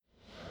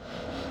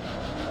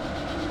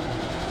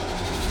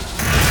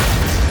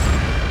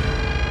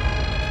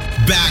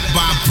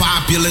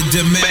popular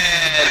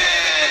demand.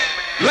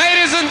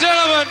 Ladies and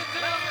gentlemen,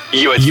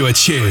 you are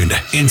tuned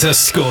into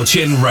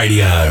Scorching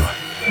Radio.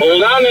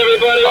 Hold on,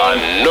 everybody.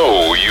 I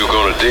know you're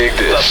gonna dig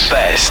this. The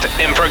best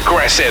in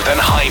progressive and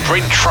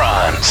hybrid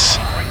trance.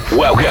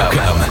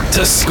 Welcome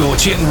to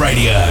Scorching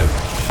Radio.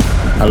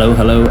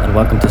 Hello, and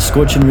welcome to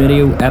Scorching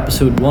Radio,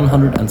 episode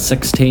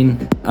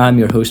 116. I'm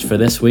your host for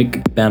this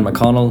week, Ben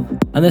McConnell,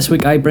 and this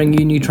week I bring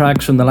you new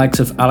tracks from the likes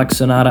of Alex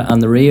Sonata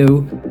and the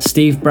Rio,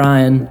 Steve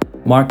Bryan,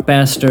 Mark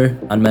Bester,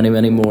 and many,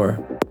 many more.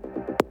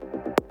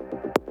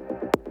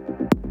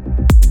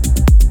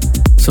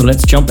 So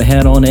let's jump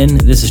ahead on in.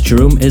 This is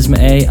Jerome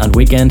Isma-Ae and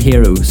Weekend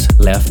Heroes,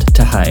 Left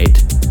to Hide.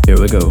 Here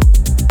we go.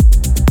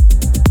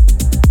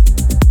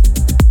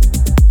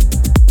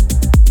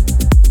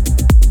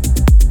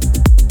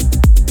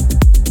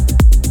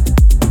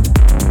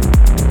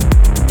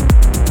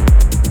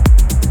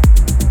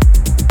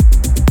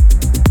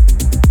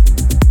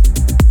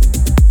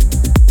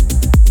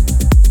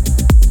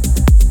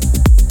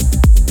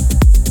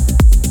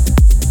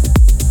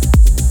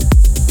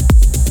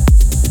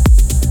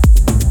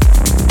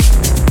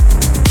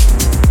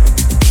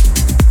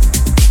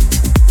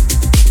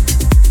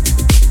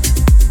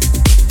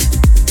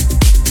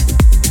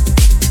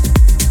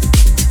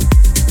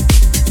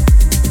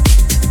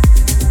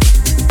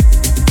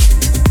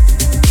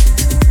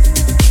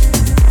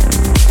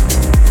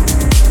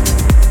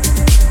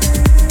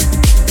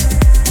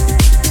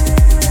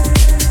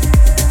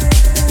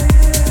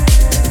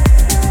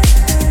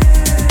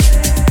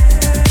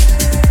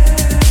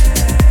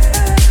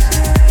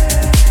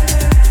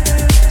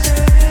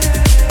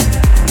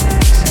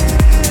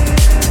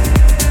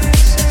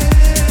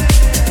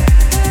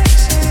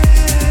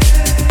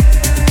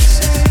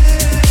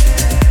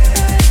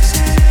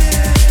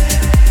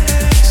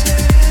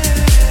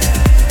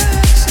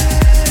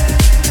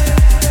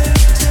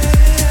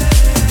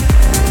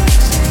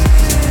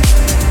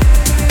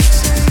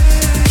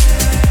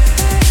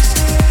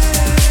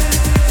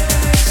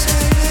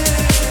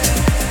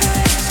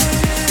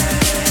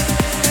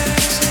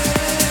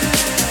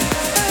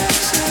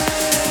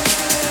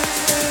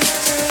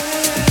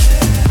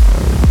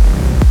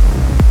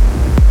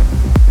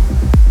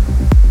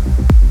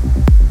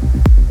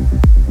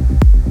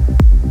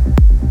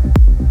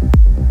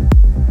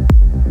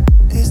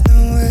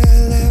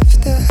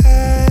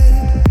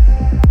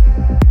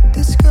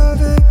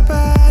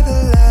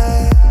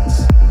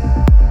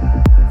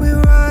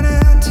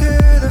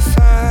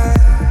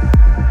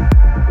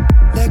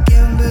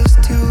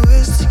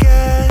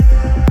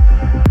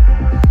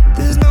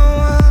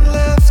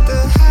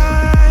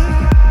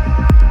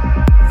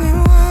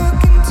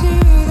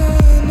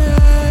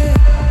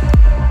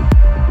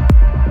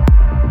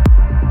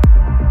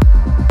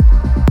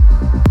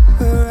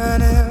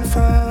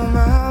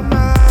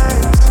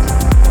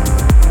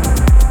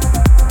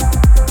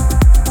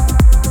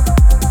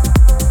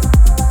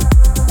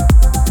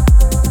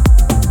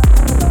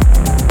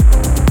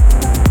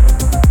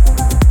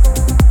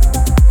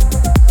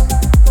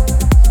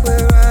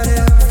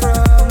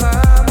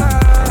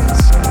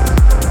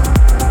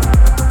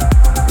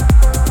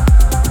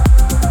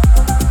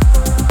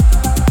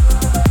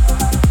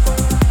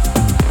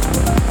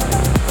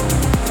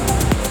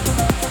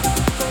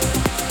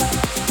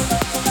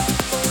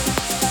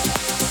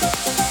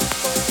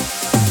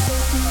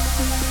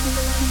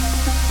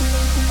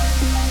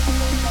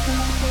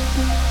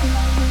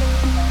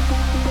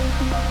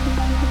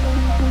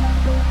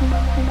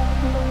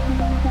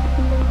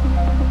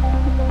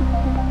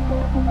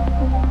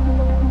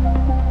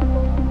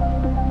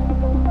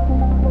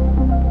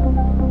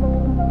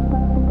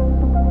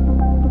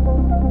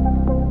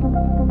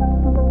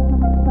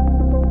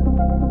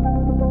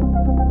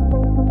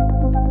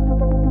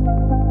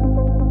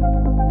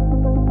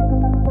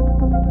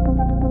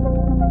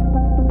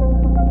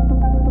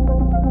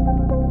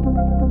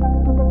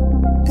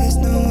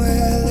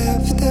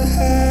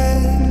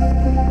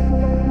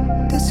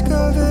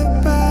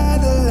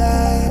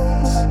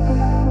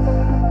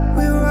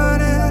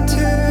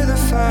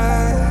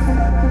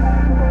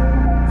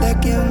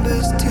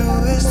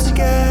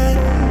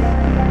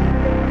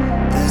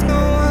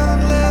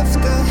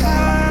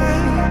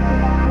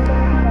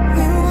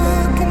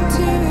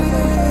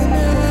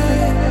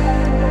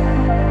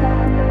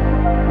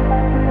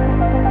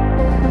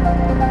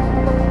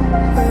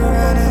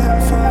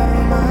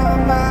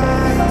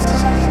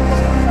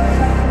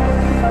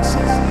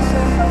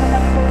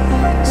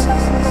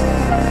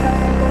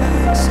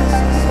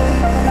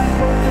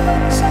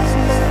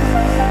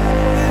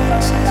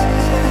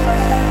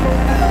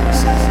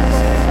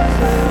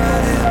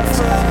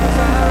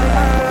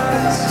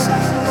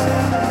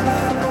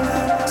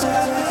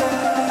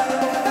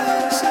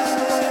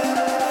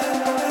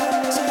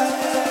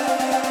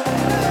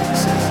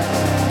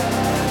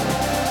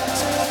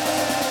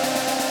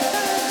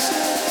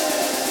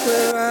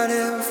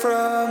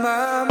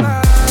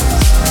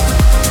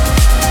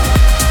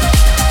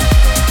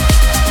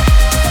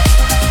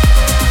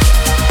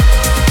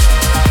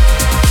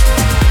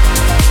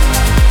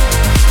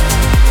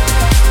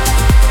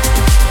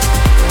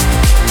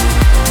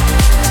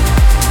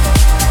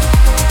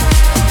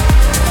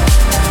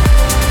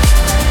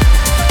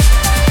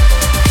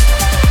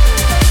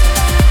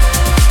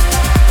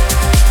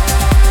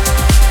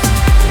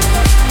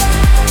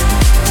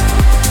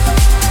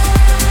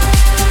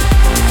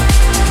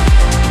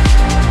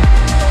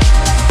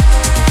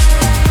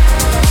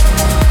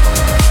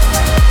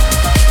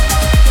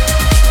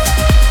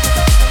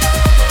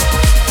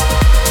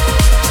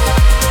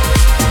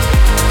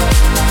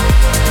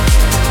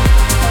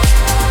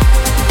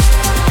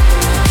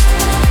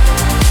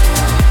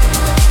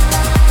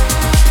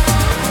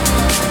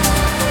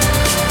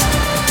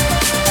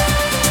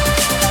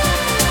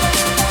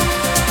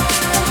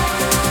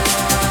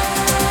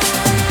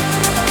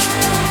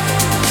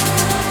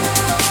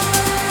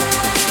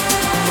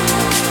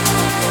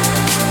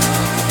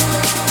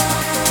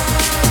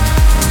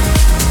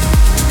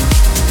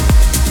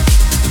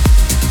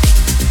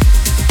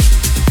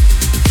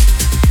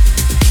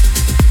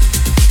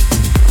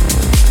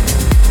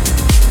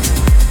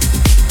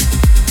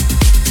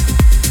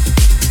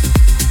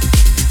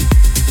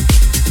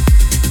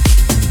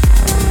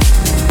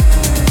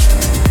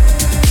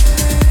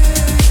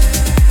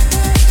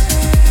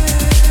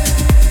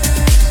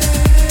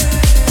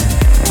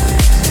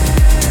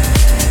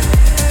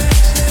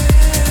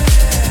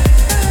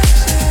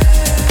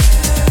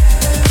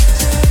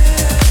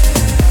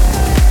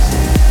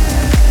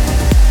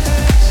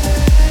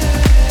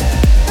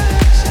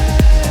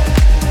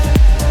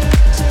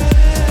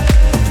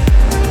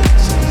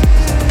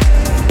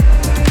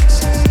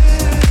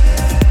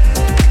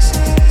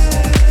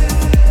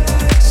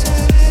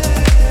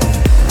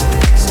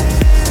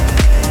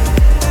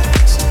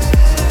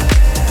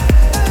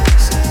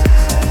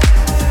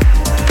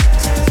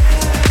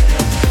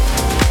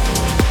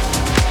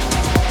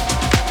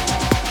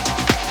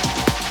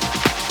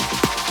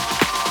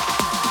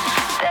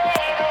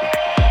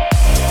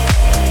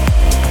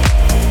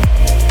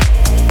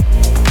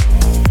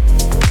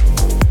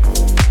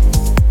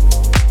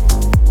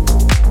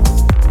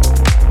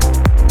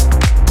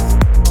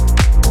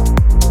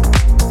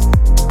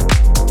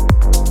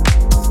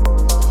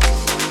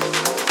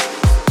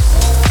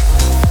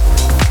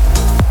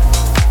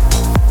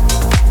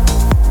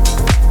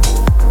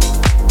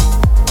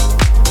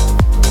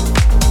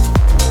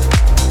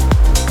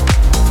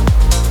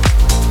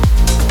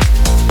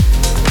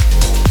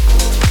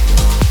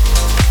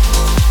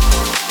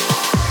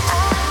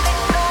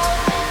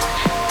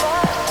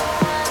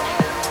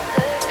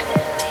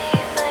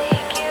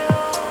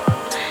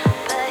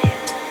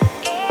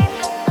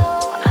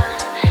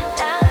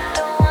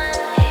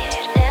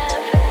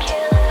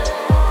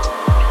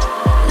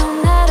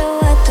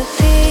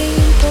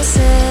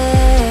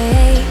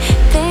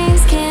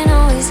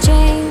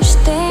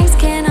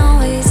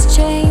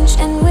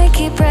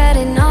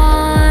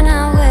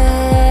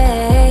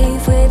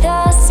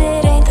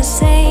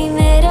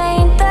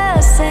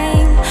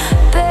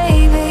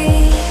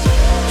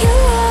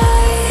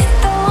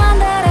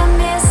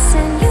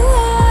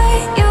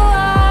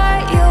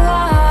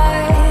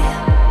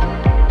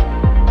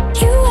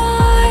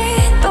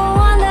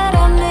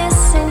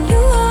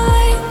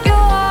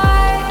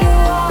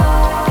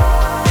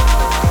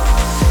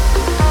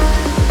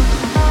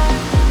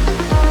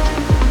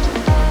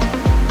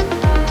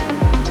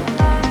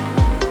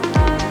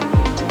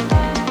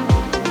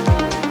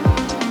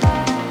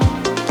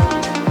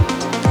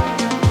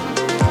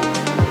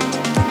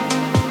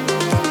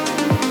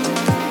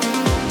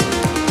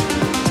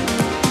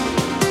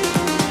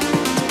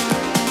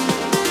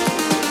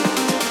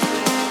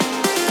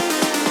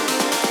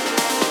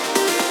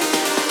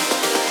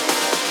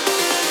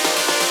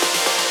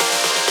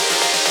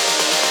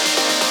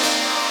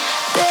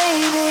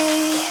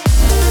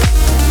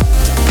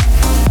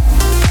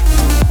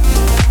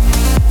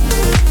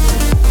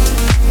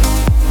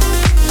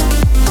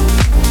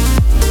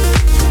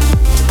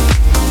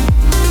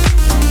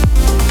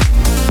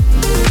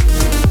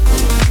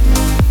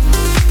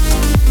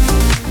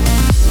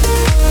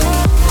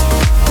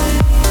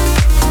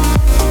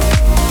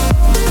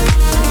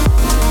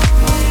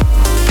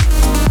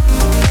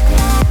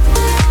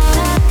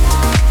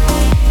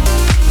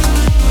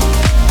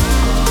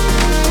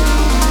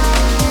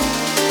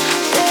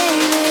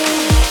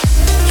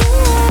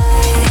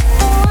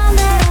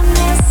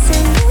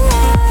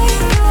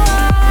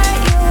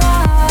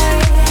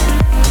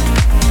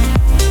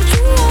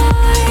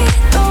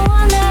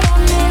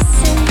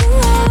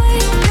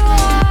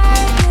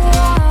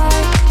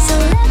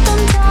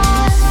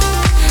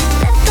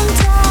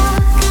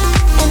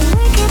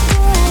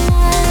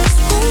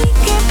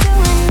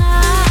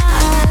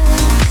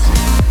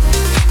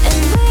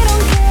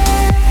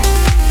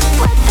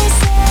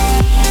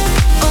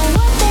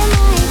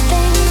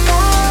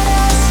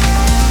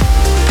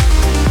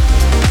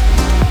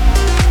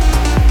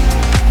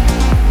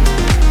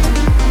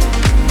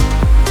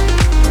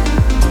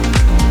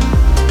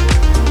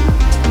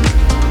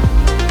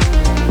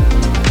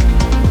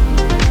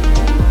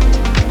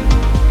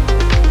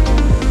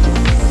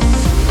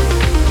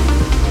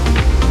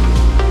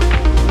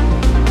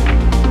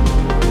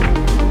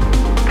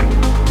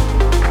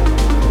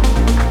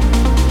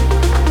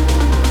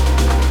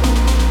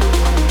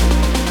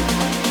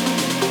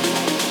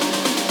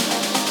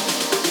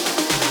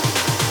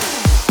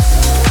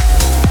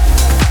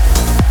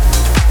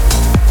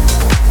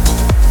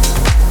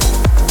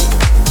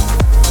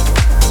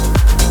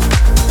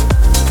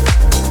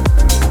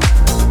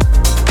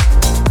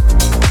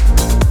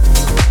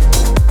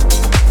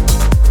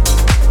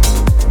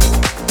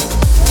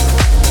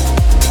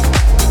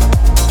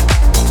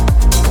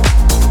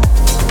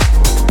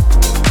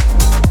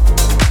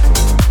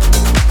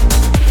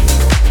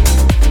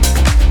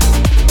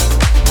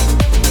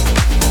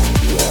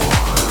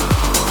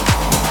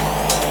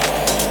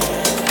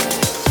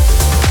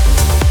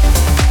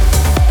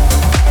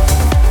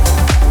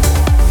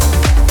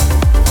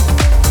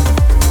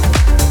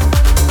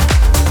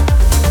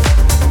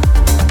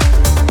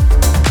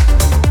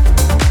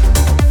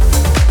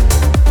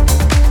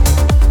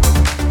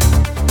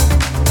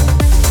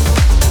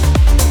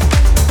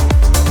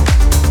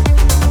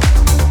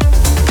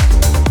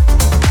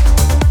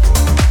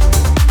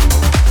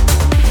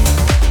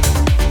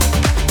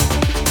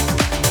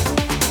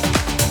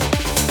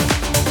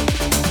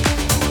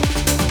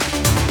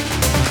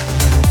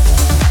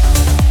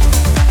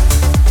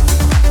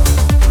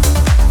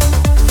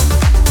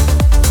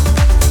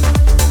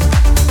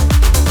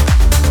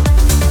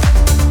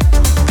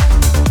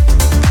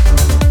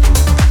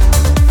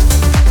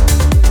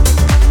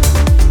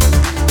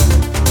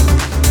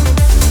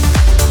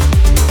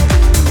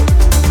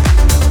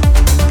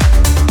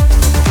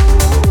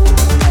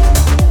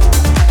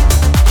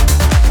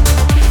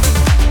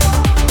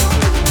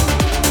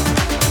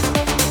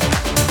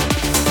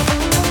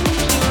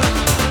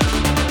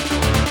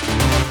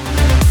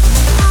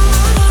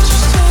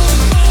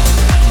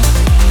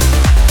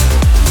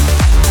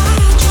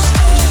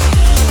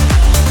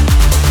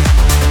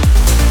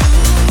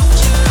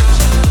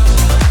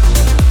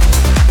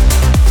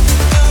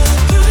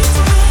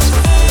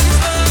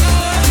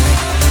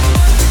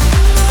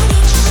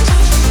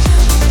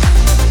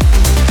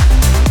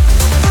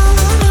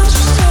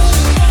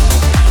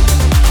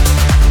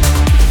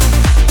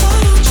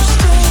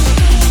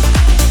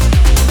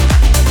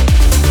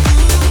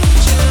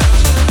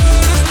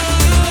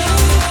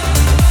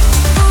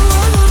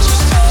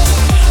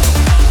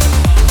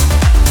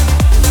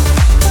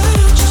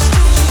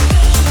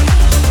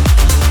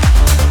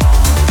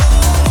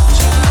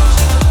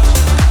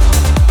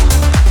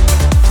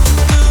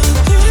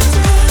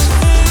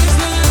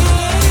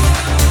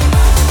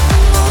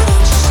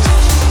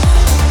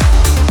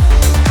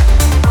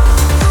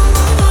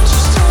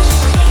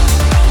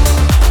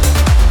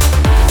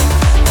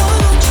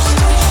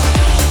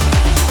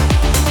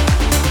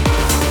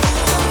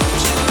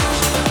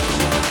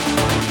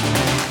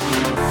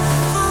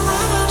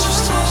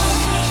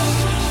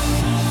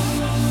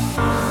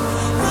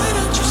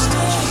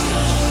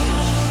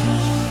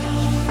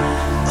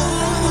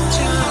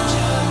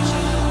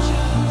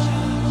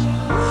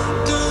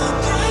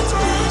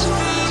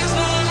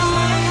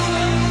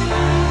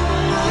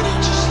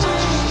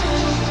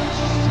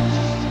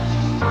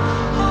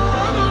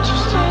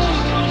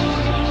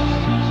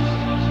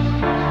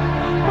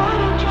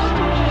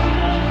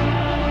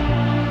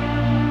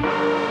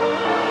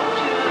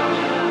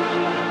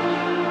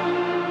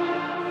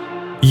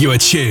 You are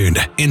tuned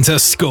into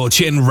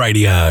Scorching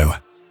Radio.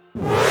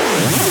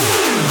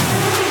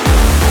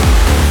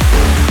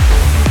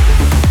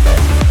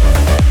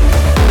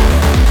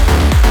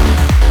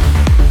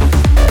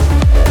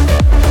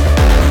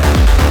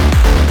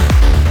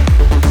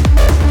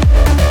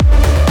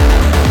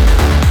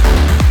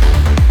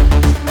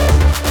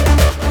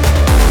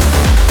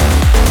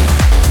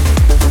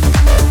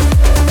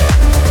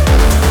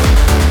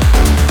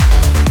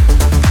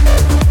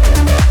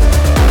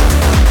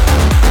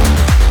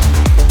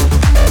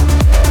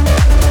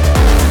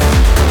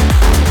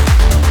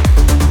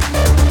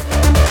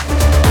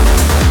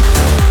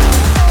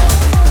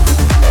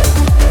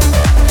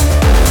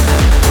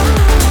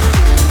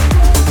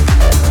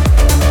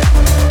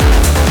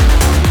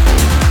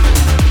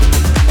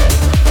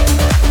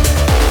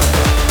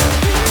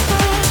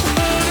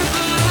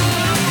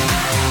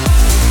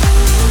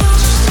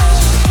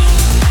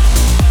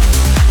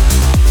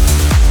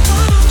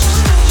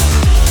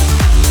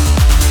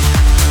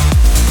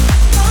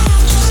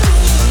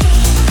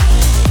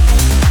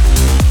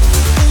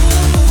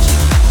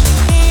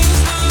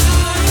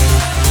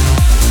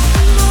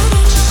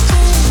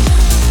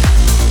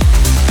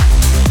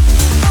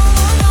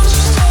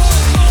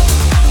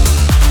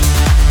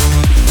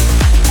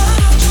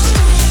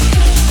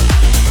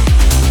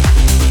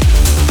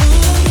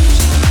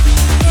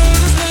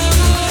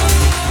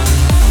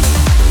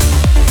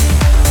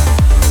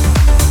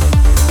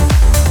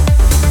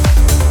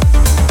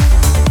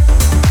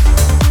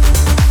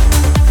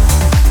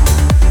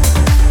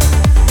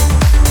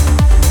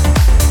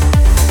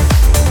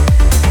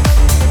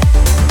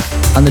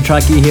 And the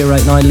track you hear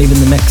right now leaving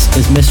the mix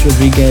is Miss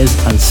Rodriguez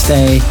and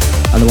Stay,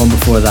 and the one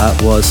before that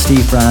was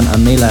Steve Brand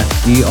and Mila,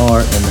 You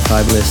Are, in the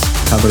fabulous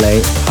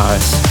Cabaret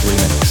Paris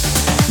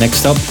remix.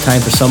 Next up,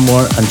 time for some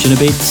more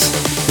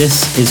Anjunabeats.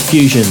 This is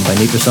Fusion by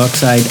Nitrous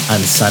Oxide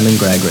and Simon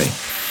Gregory.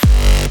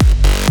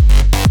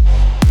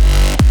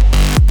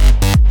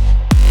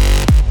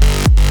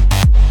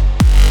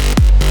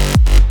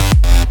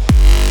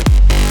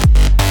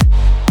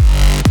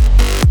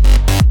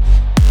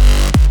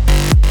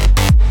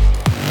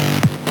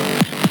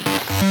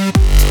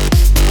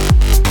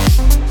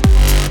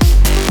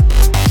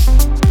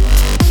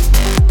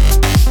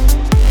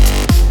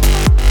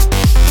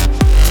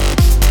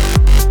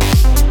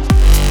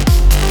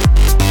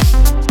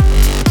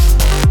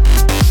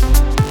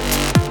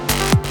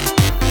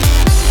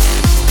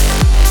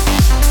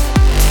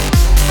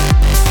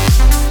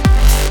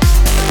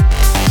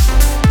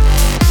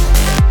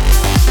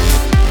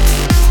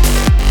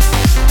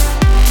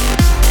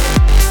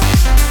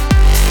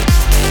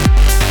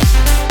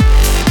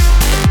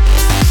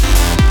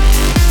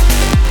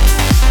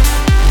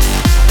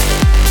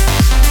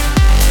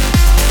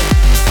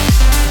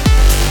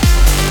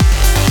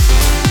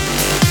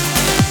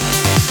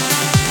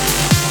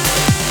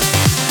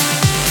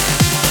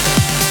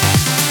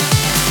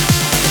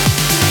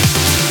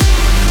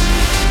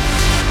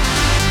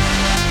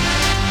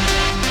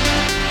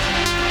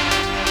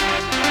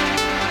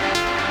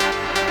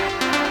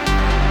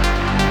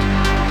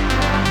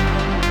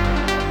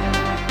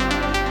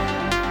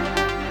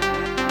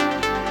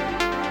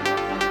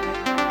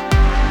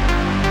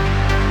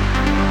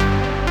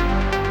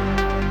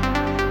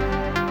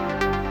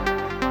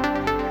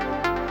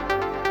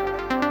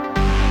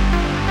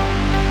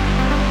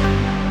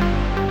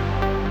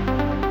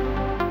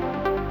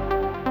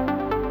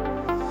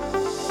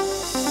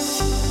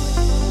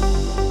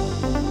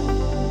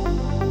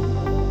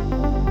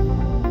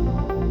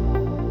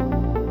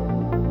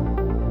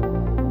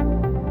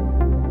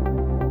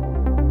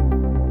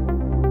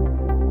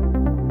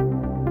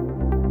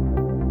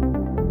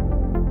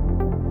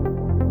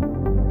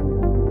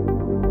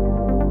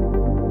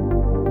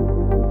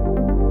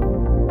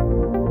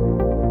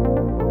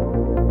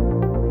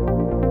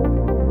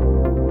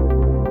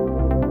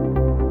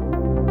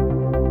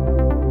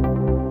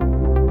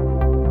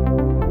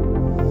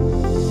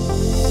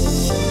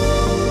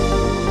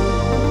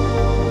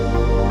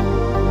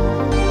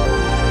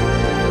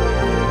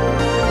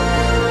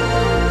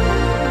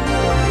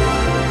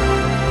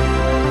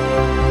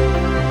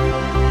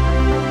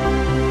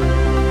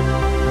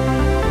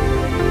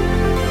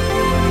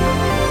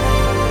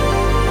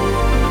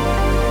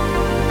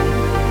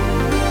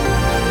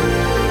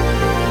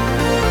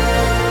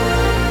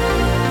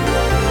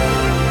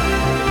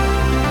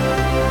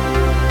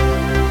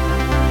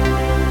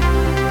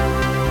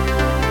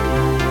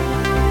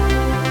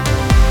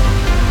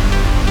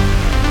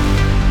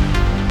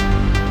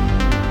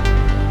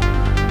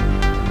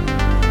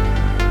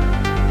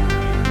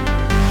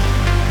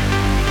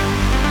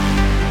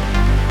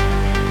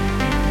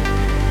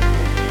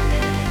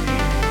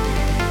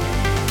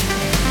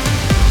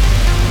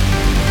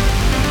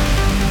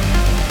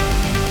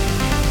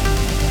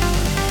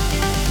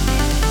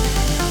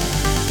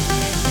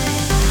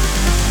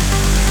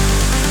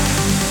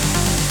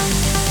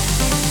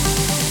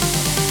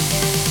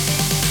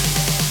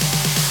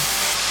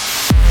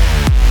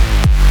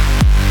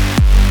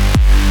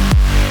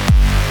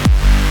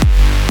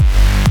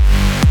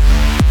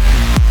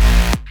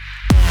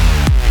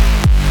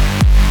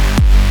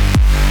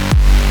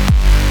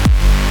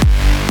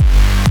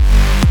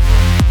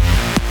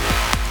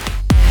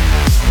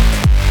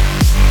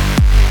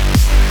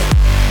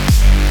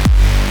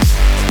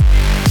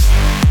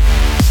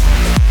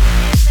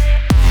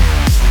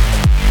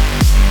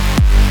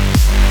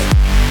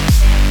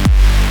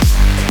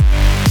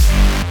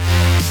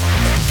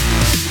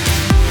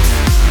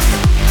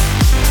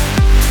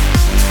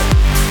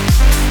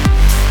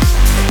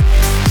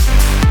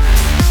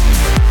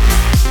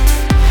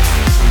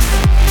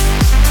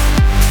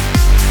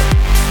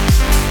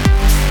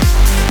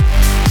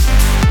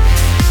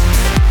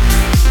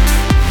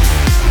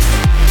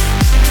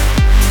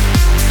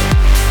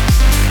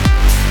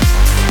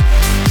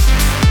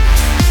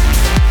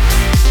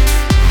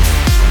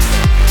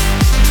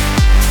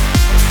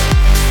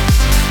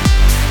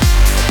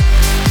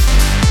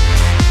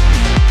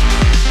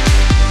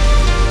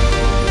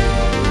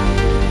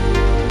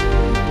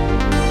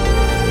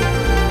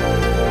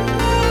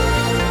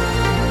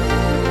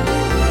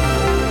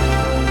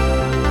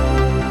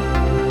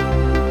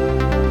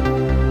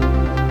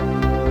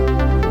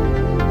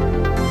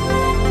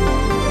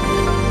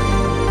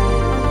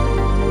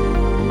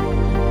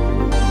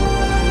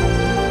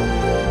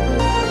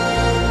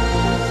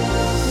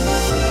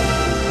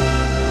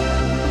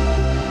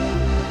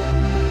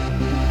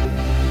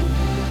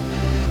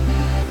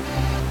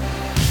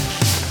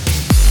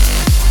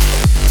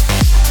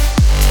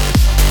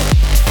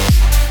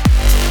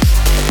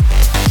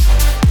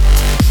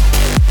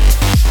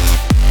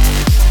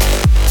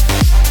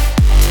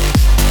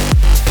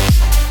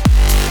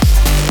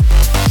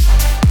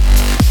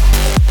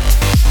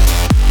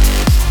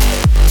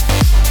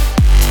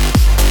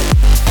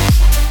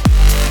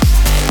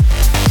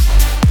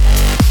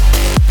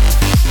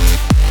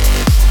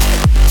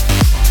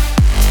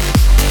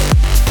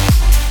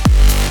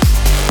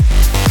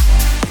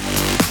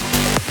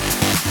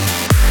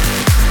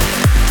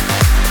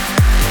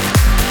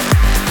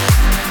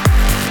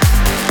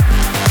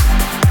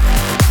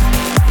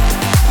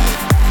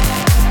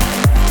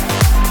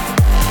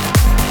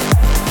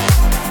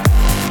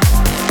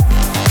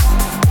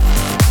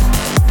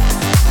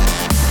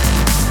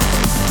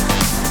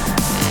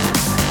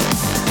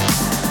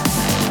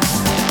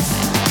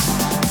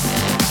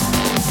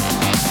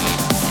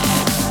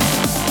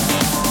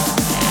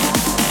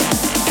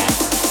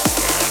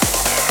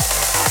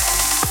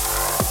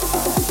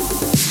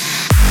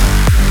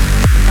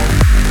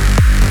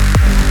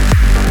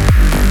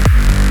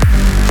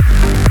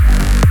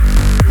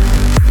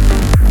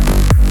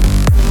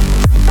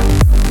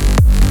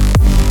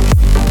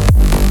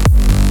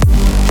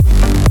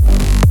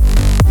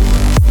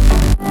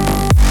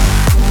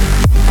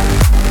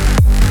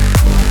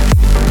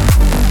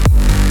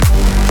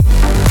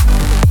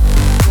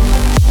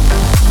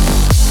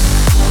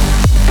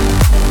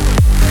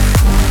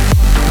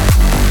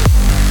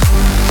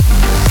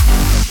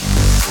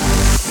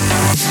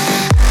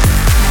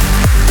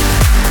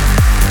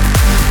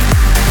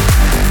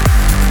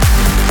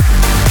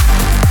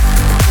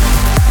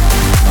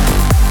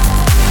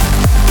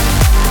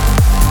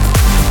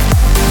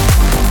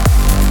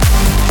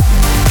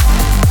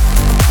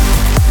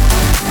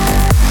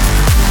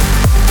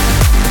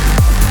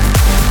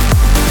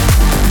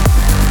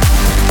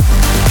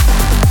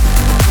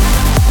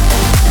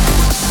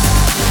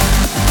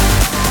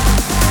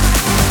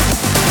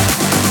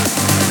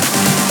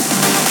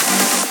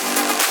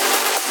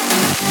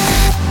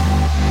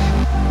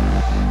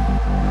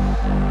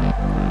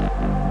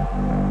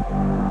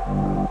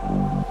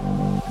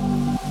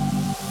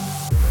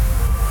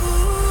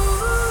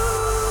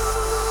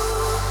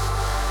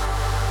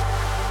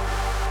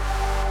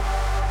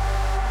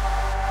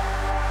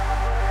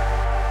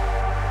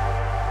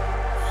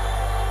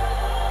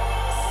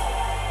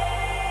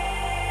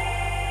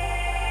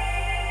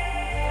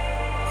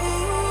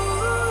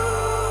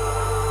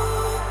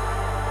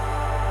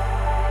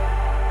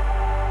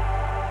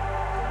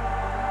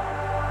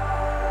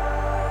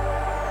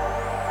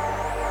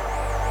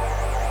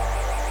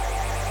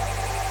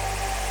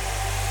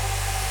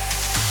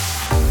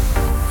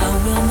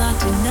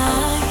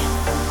 deny.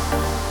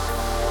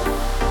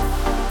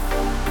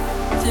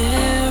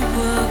 There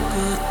were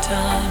good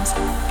times,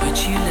 but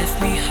you left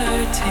me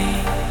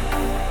hurting.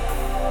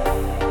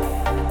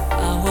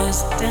 I was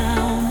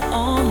down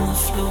on the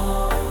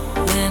floor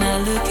when I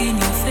look in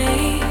your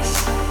face.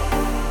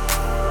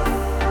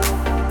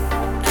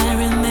 I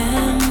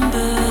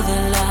remember the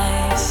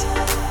lies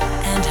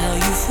and how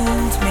you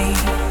fooled me.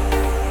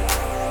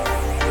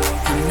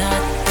 I'm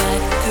not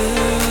that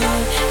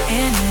girl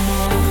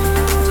anymore.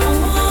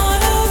 Don't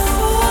wanna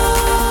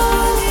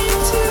fall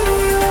into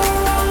your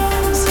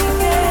arms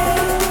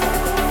again.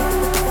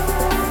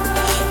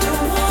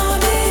 Don't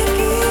wanna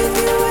give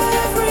you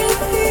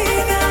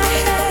everything I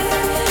had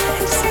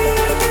and see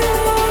you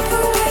walk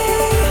away.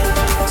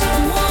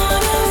 Don't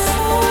wanna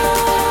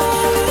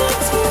fall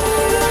into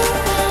your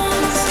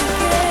arms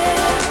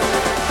again.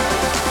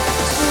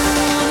 Don't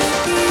wanna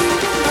be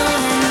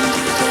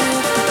reminded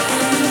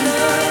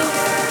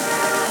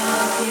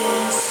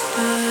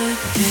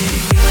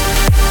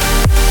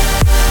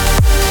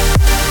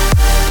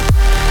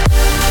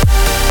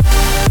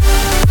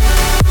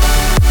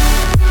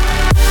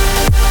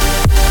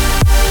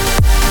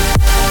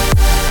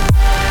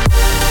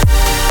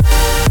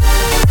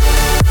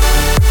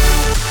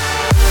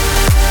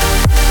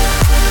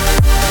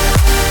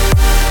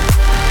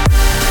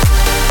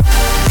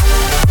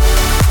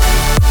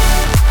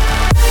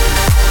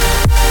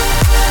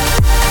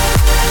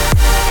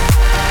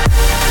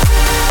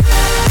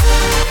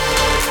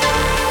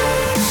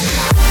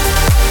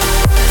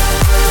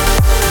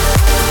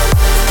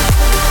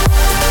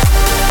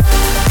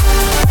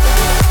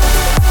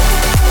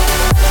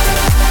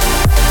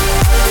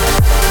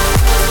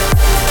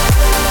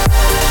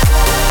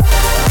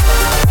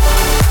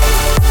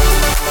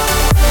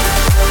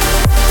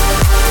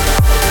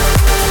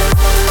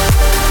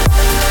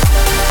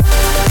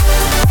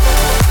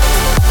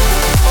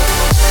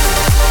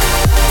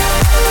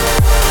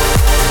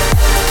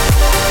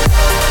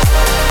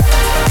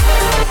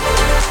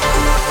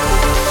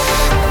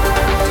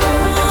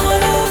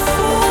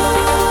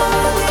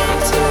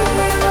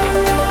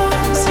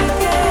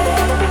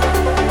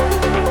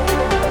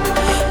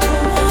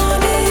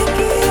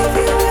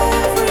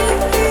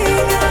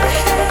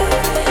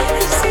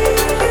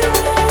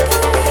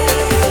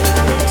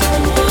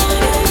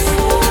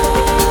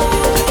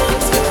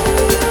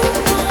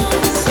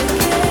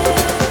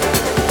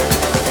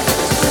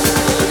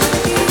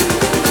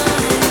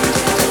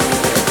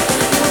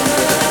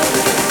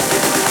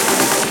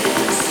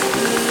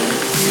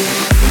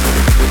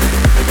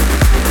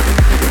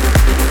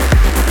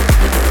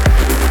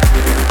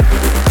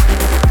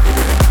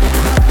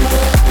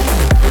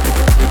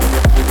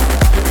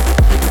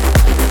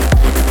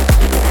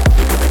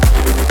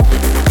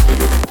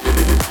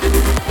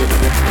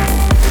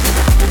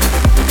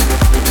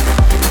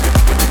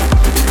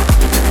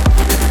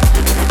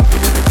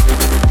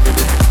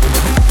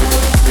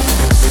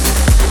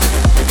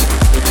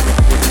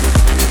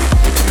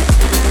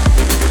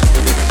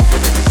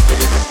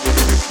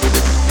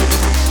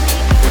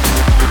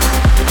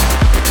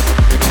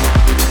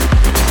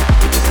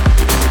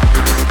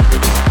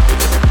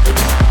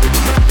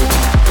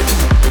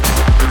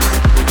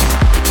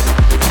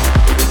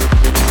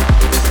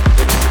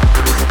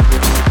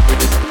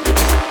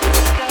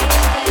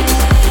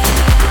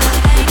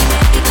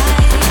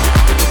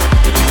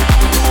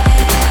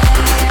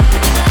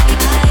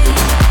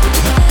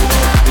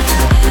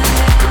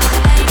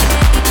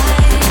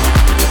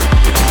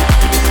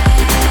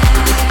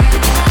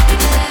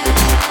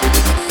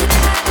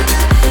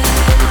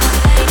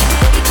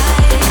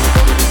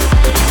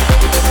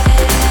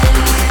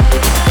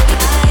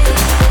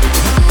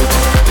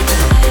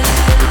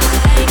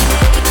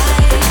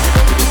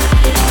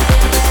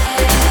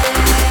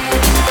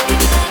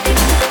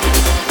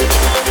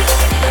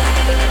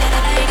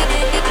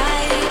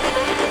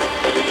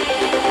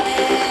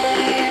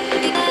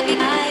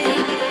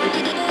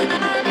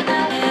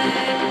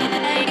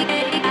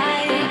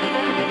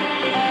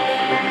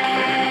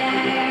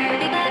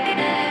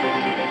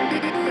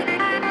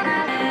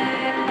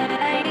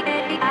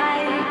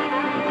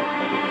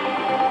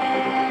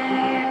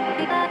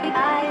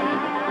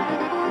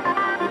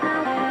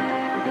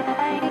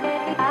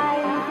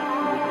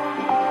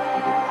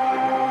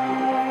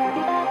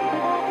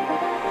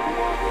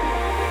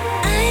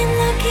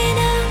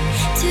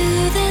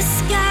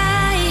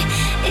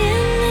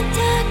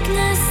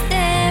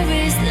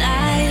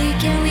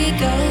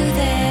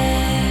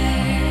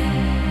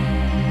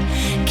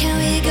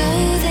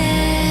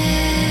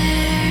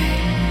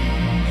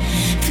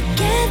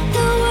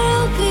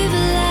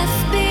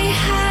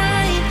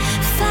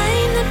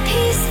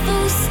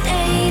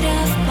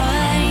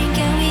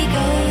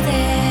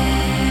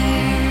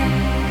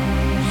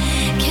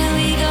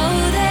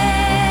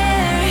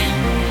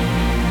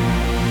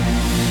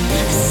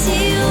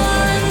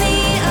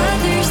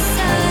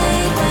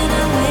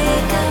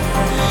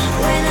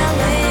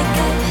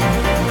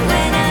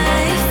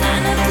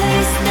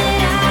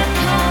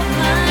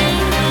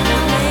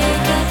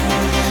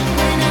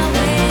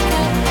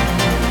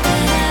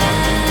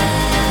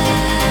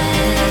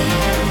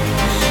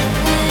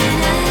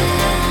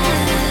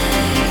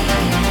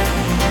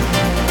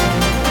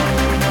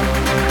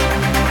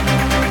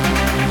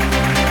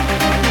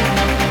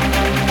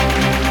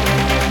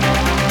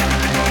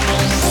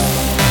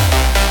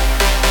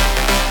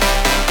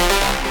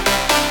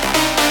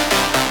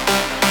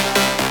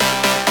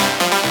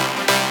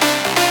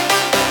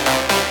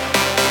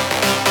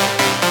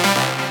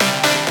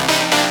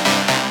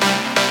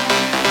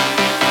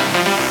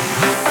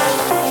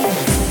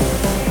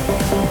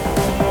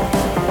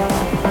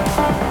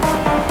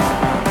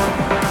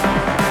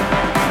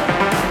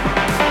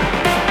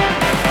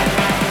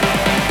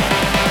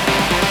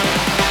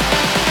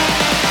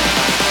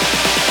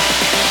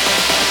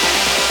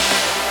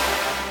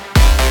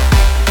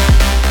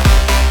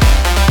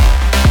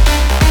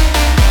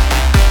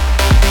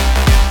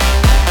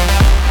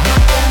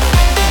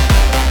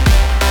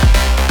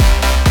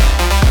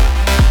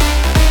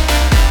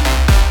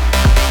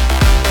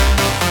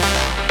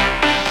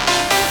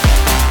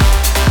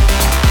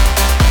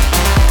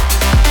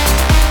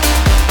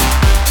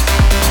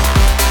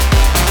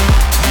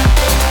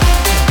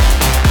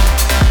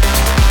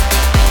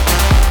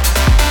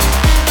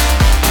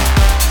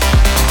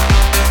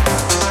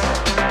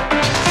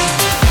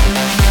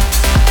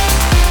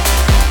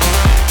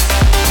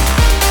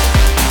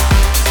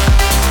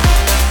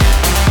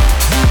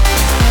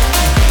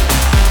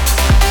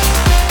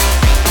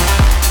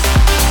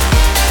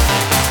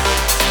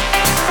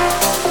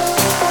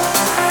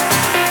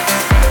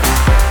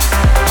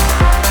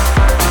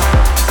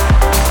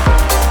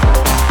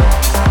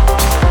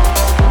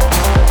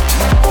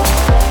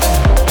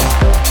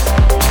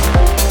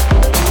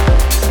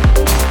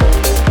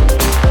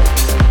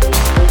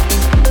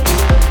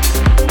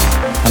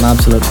An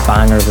absolute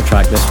banger of a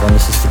track, this one.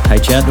 This is the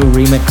Taicheto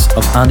remix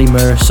of Andy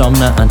Moore,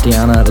 Somna and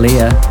Diana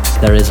Leah,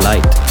 There Is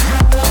Light.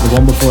 The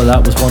one before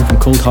that was one from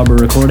Cold Harbour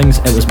Recordings.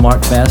 It was Mark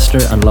Bester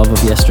and Love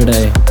of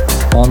Yesterday.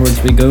 Onwards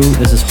we go.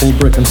 This is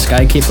Holbrook and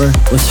Skykeeper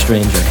with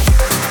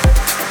Stranger.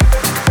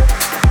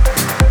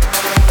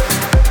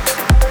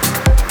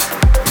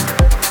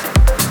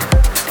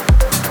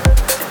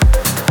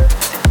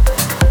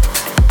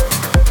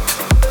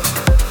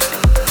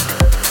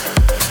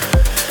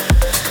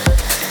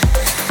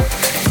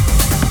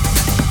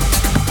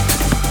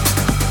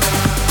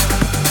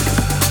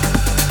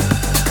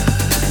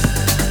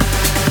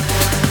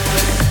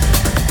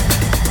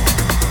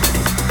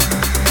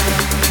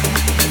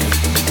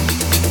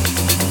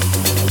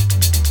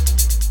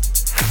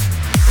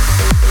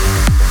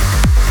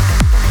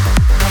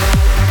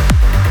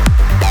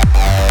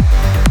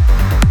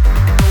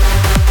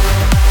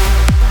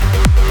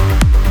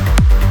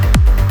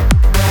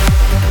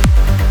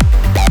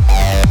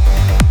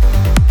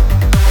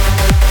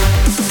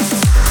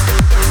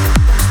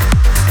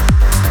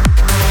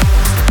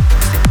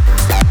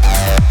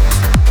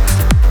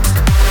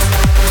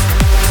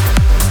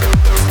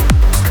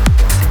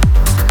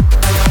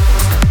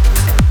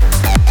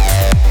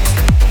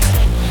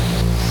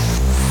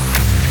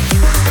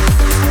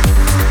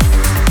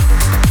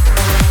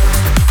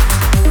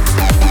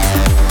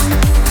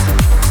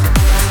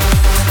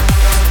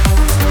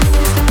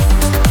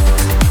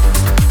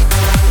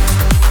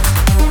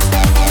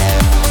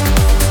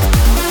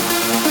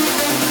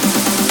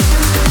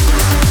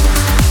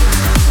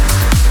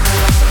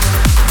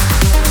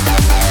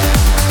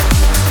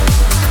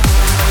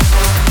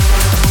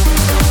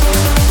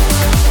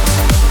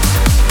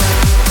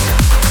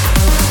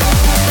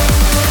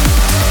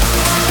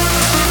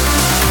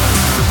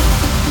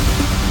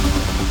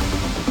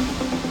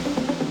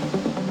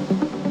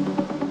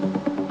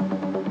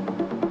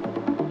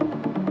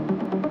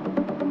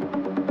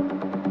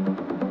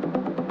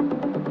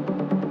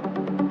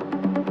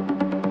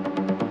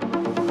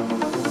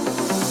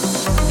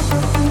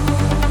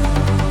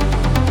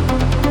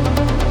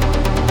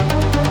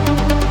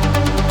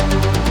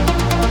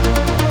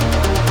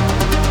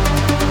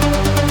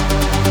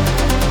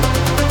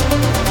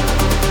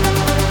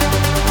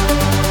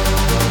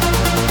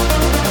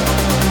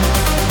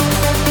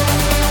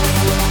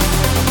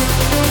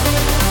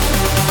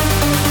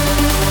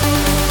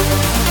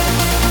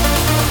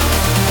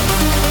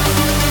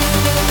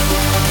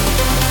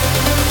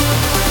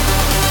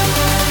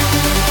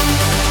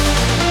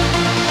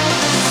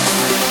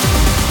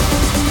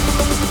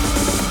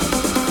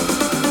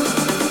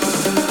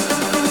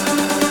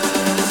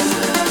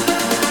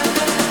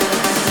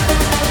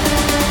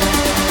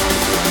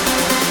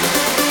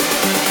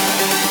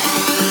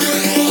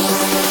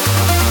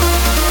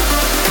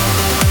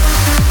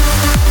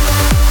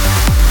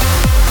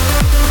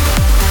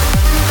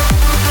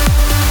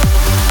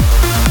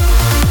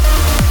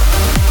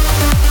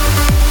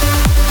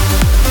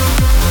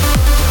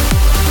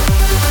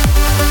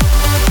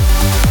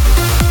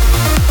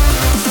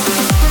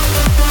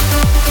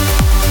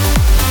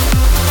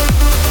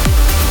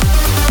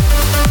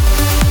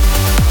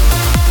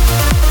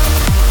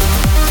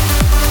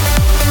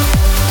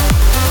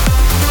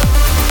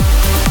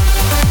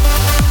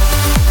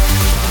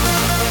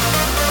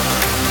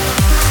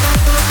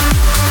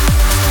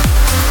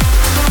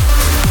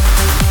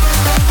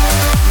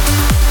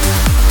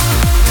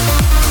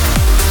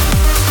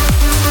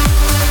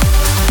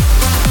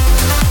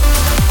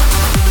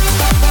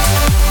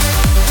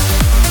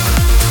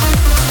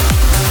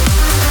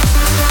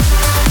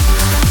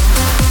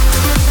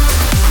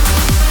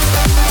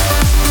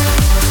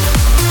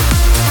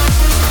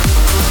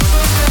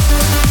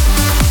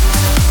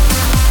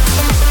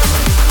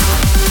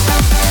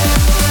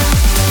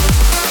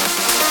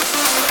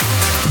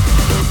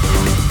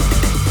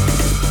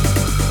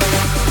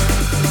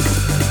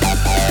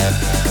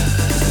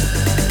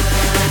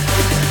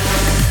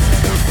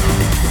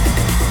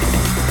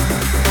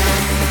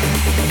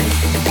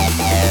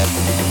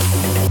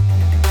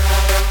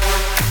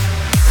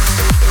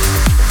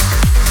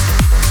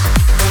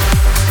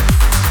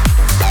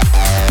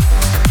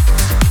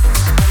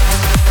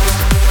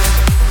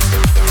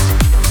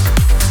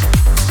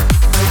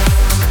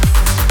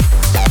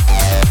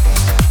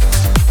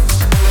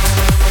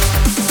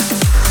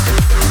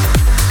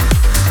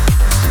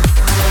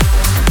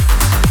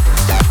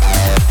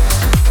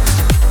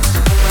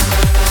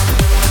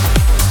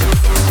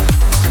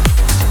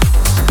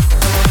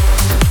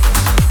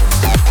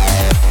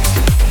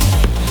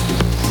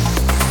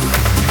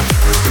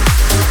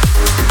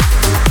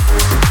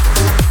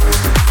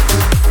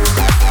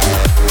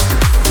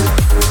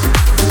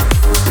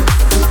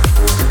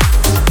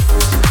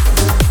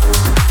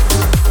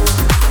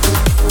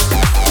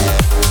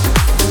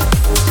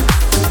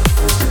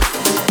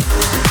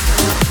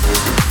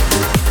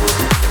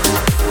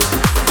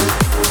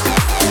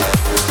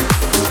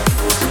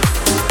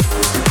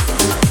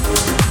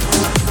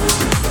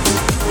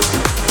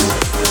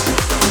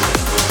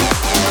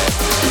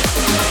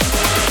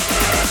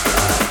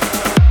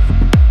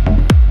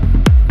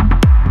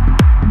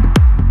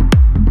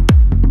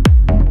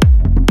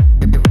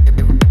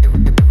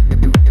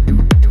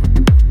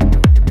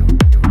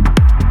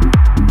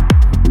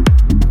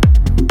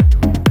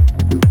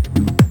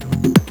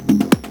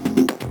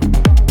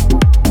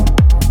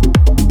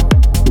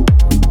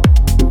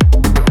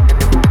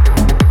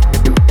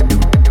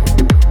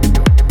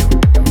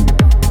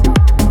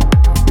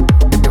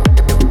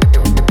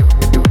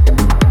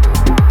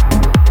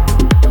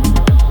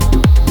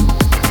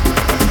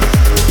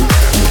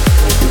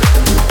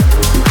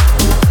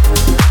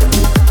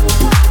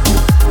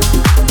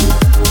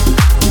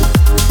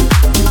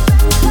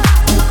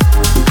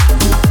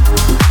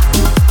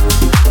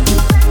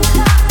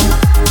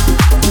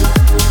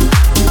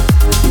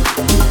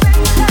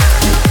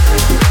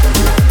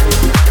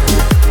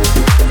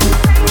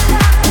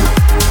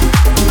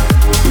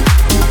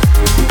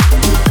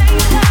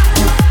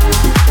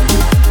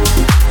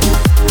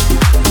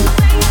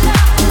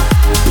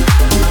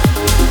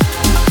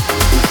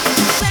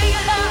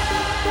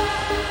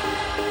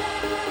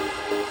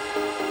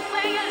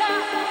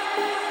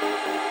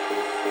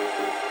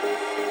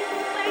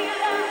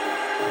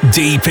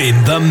 deep in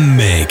the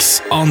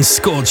mix on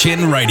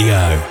Scorching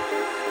Radio.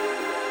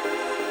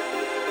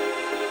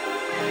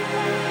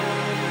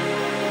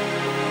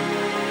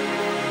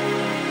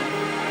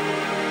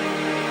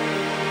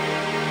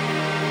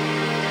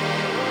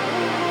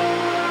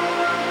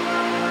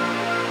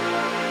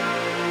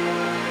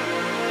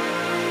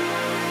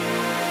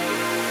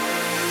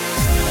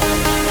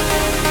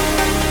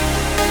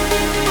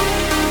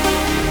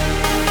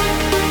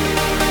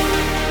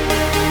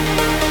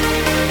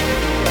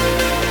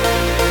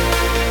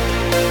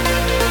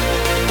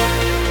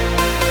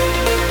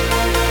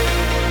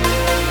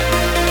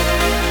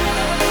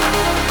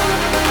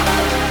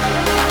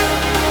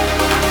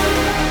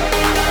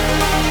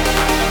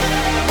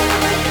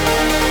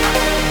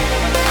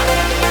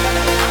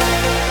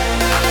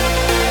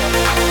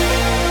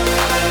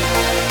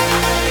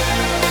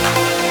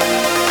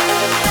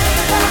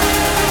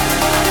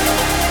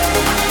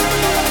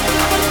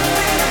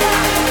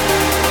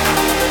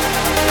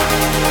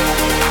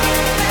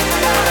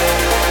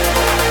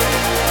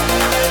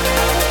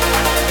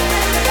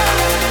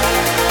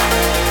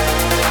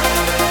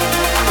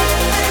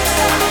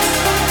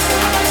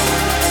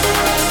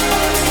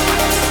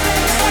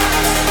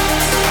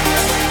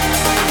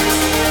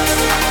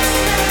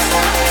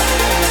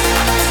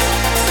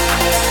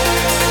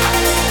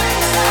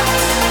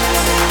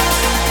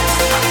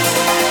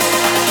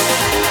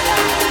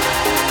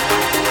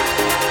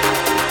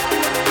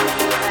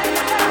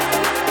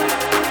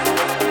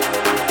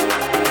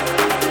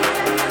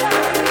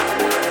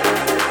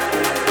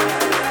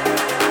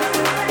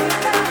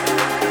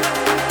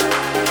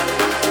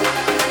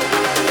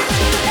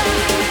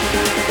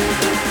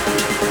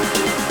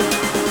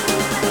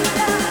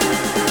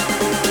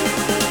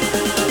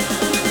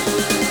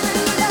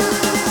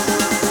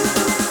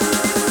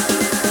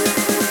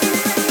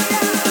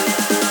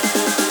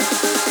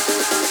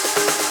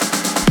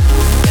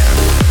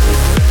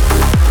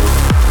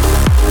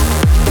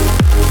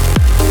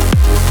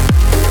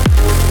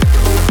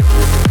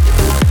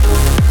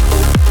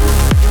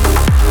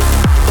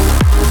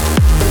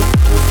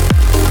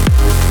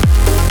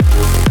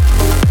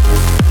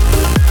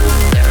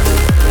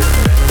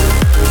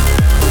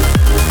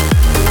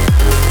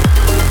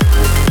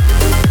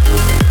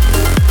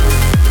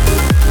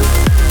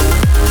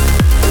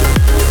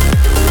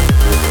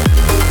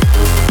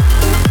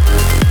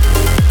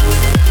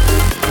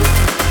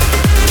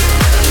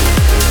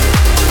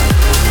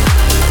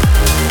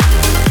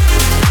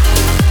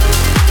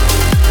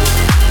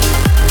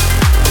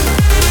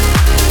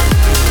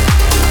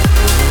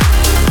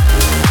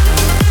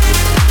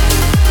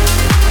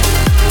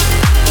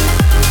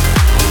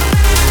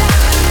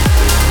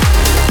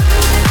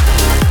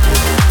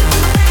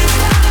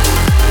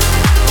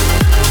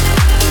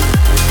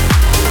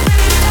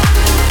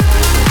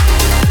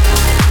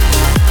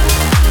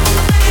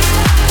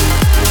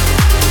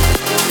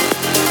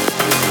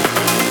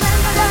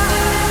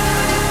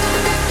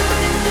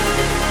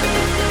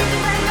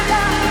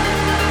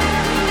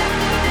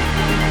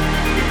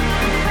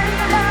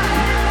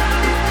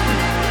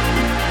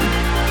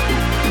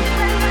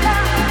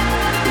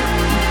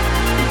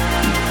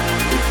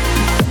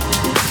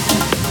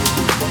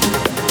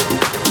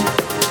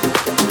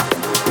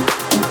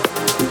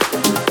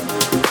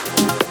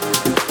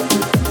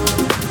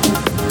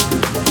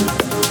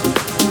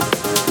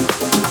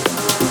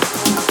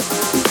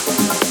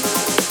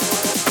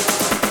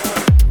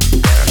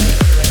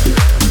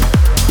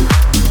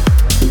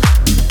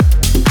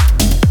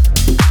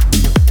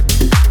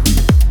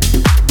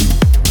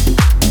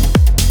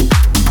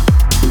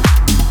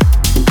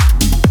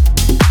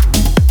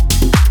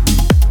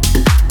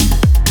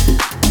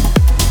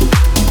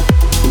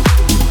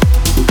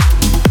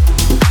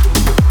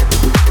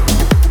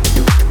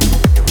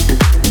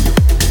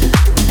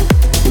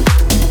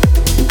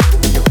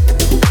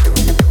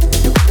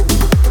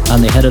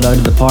 and they hit it out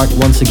of the park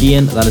once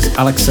again. That is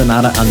Alex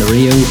Sonata and the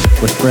Rio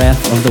with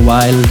Breath of the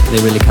Wild.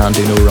 They really can't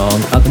do no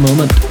wrong at the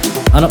moment.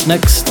 And up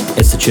next,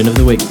 it's the tune of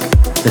the week.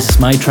 This is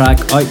my track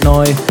out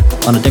now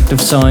on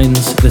Addictive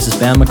Sounds. This is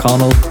Ben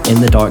McConnell,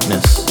 In the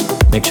Darkness.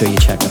 Make sure you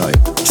check it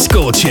out.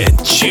 Scorching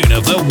Tune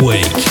of the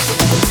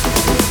Week.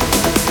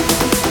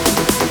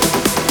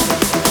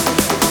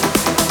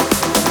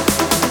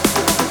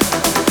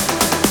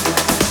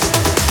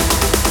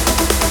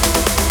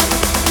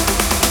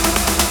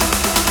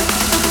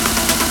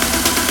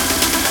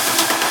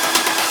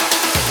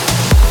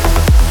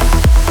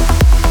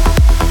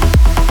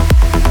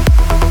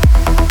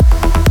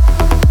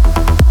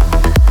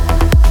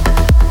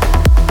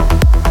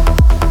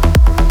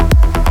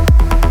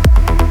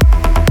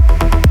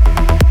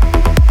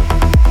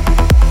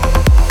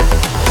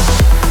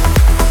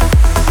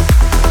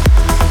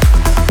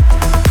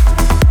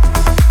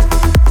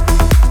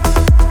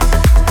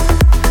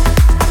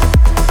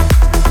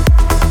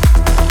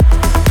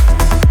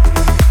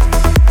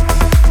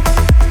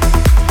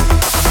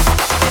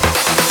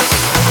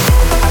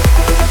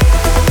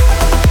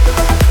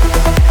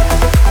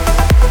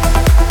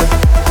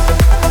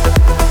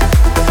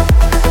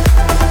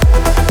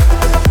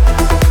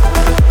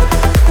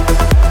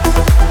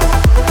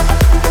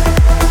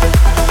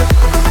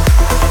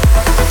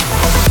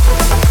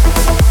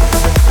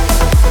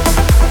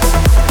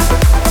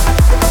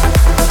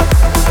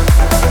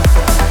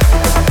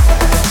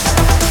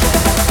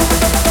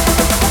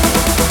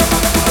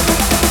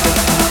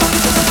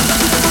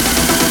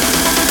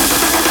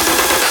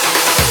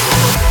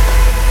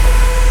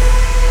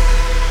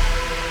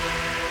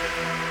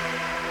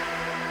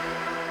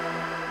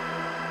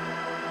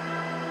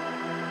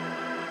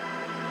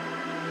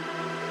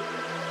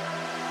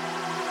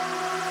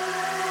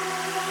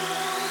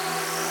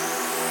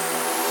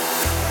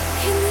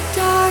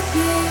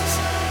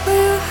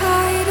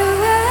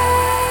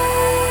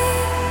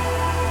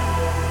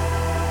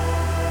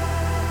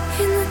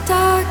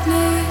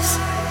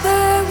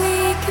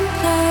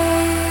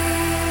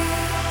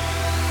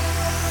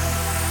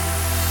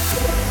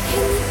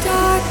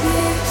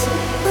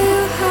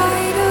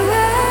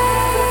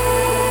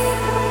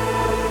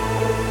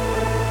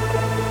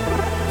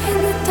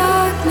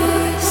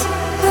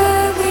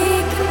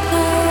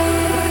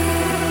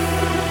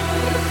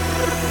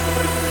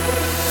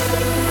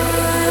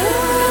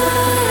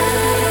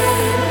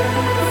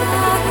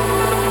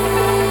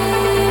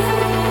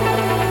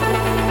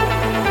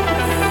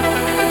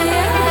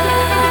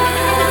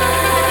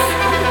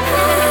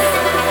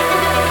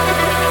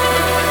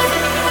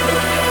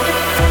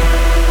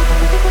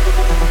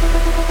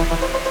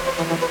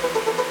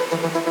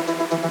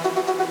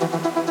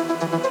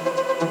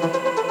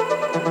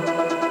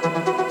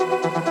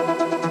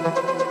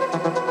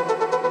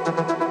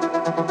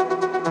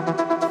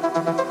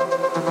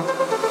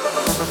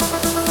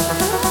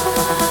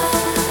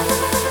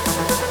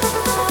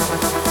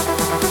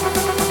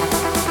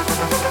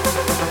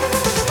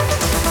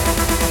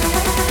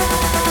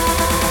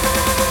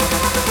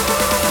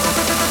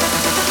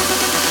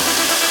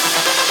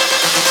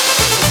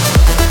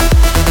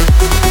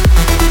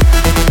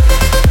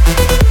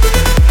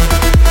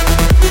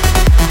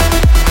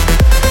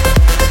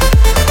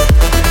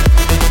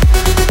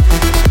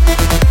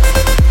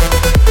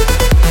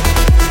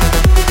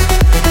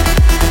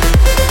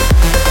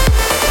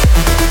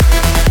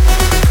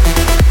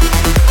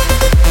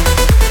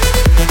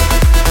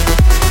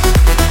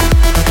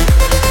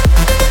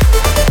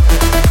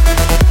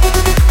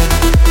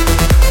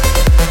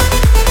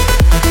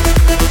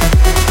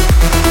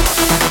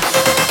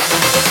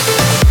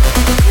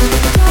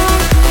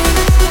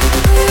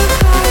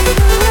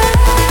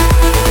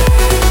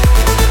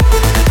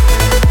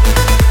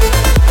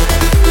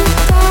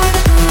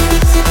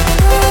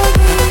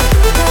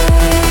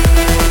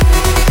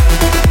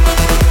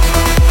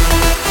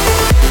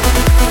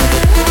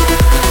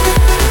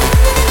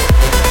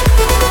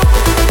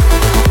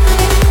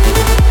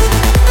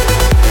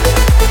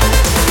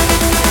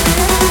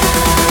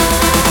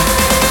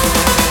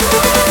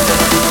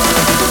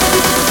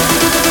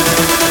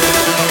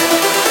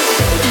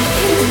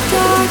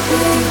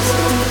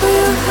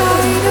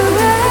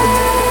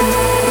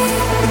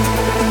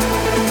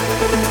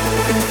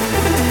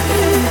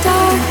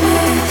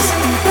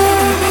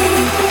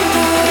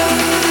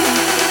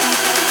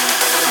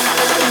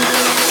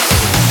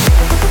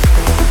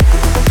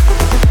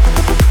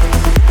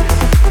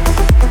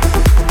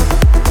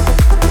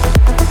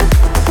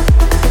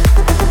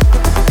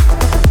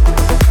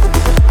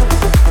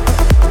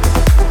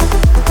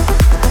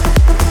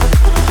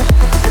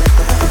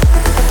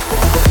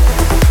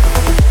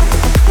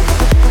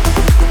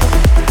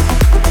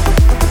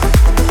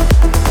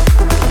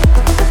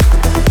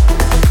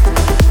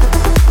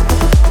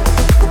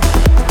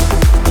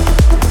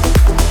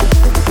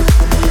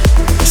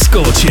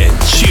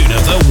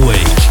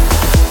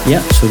 Yeah,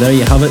 so there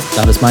you have it.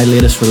 That is my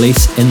latest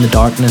release, In the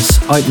Darkness,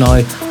 out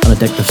now on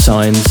Addictive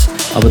Sounds.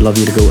 I would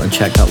love you to go and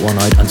check that one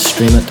out and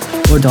stream it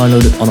or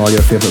download it on all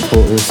your favourite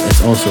portals.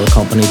 It's also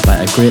accompanied by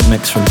a great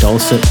mix from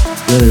Dulcet,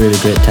 really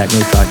great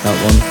techno track that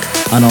one,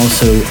 and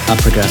also a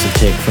progressive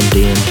take from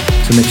Dane,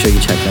 so make sure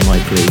you check them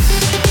out please.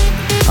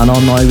 And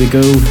on now we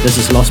go, this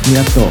is Los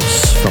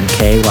Muertos from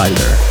Kay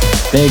Wilder.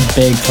 Big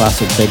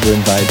classic big room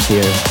vibes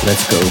here,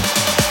 let's go.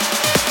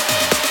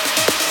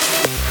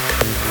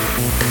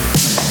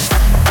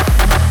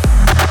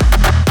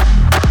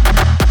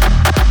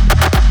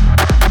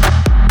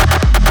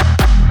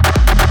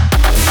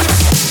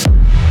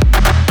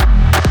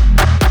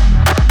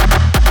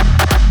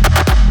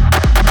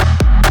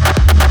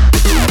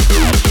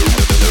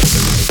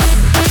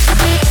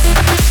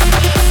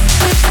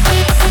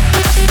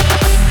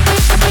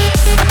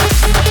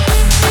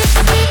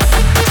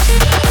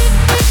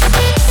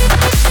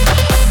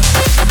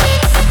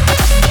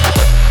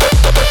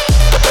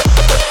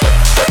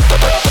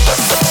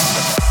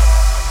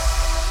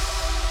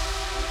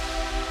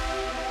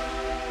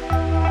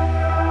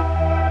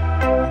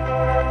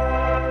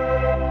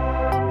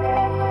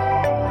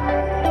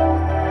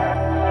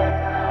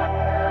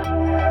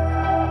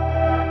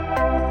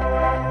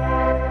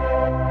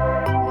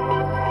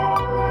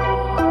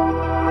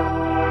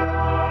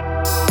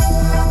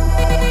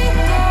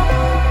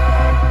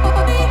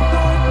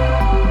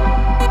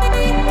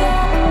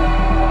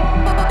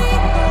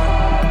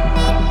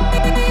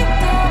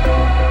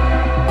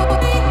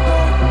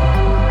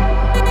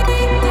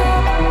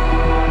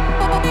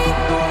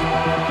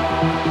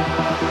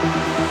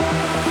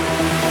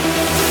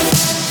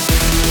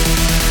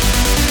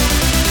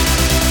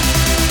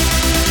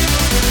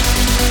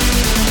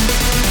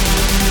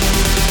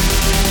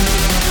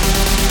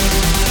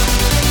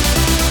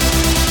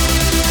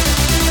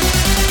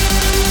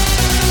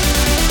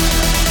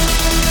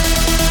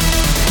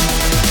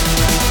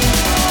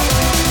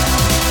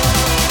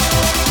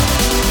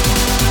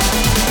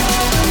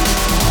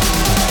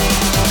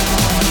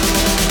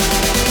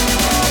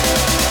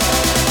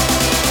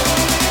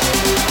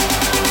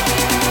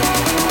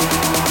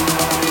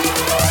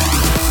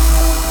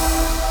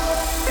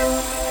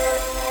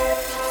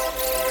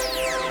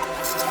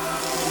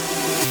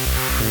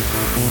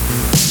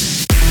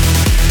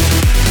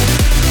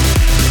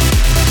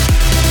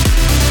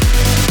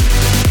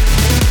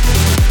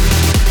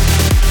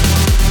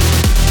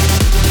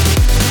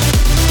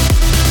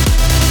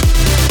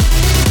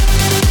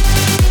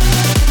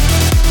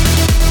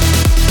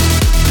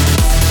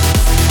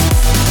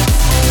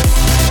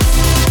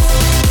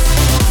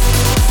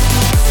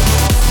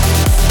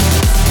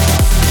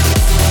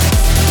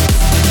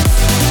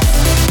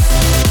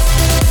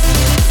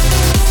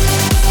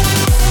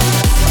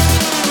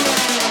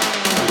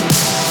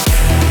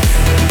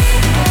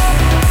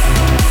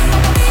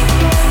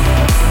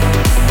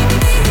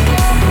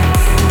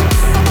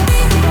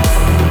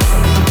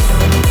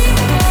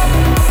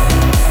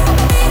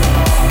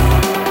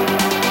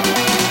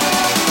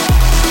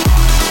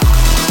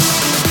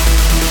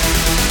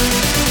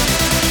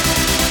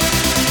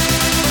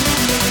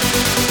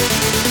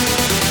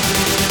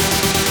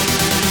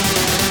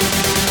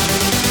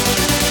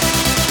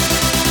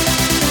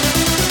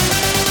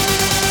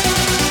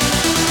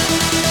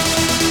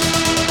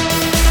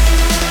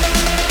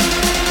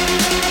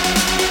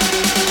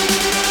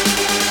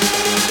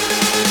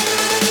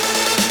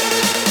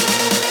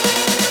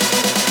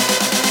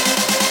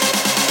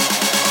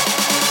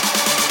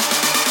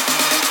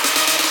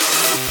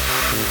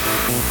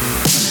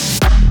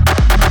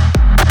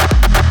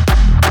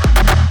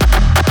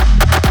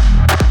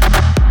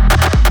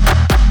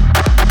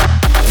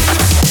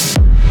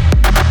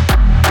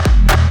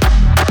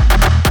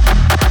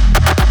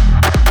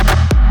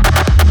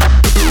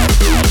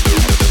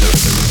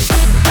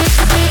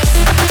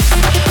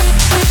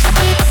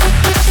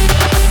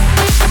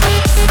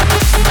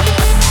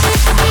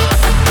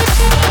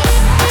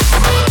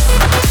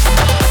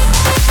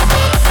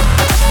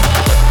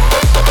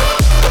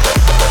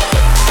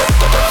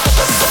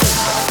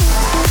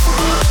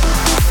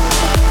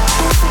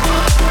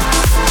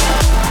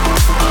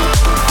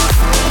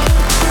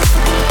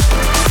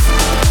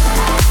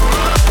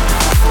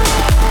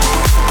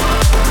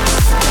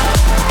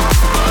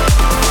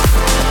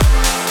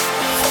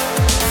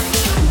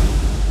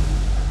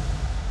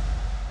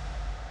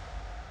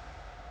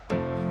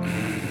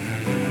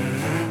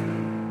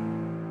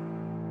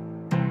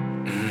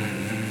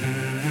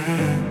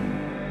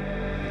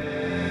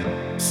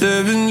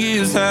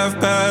 have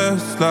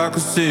passed like a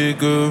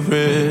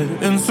cigarette,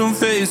 and some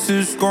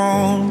faces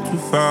gone too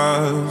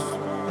fast.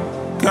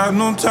 Got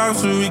no time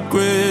for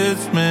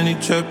regrets, many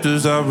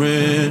chapters I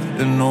read,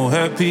 and no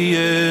happy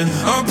end.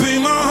 I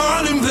paint my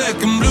heart in black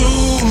and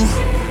blue,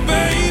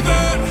 baby,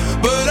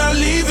 but I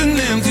leave an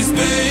empty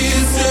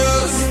space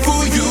just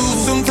for you.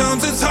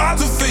 Sometimes it's hard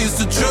to face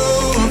the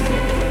truth,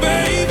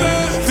 baby.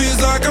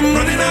 Feels like I'm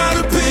running out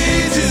of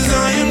pages,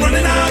 I am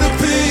running out of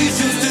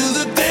patience till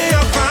the day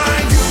I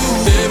find you.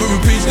 Every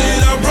page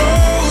that I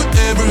wrote,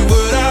 every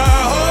word I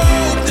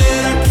hope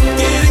that I keep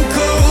getting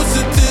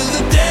closer till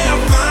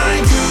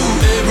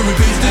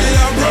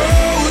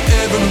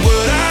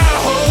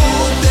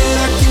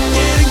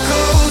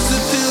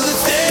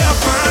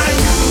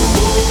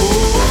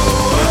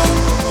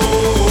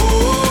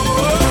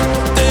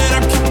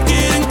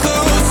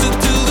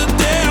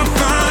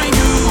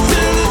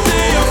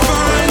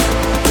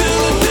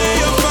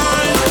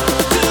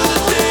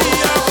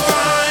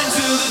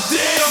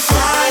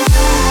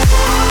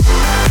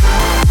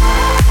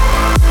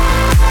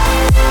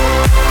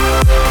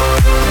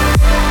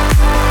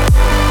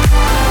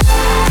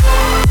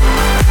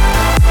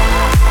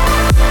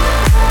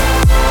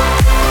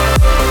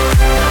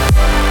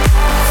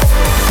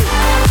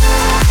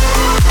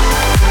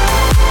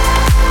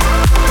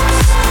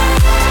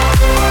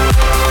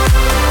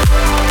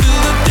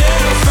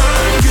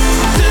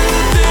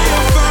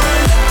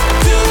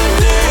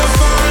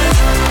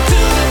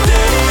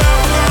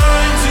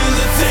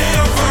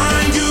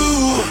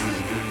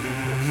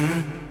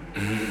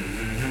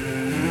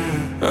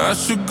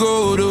should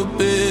go to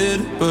bed,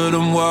 but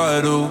I'm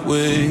wide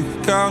awake,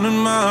 counting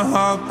my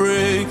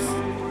heartbreaks.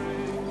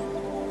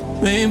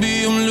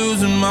 Maybe I'm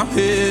losing my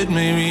head,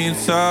 maybe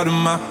it's out of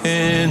my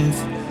hands,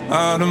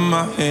 out of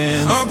my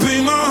hands. I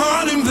paint my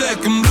heart in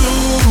black and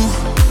blue,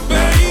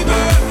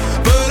 baby,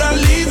 but I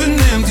leave an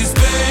empty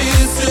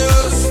space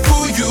just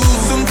for you.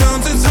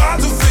 Sometimes it's hard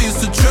to face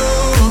the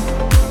truth,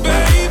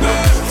 baby.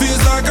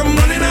 Feels like I'm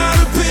running out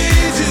of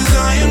pages,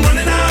 I am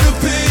running out of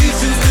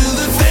patience till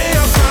the day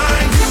I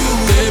find you.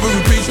 Every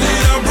page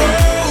that I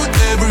wrote,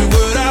 every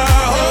word I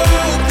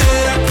hope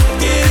that I keep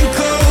getting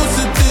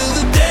closer till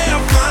the day I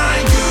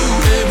find you.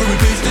 Every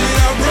page that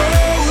I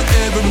wrote,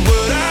 every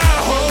word I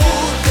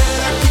hope that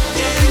I keep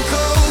getting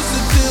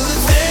closer till the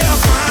day I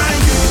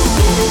find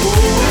you.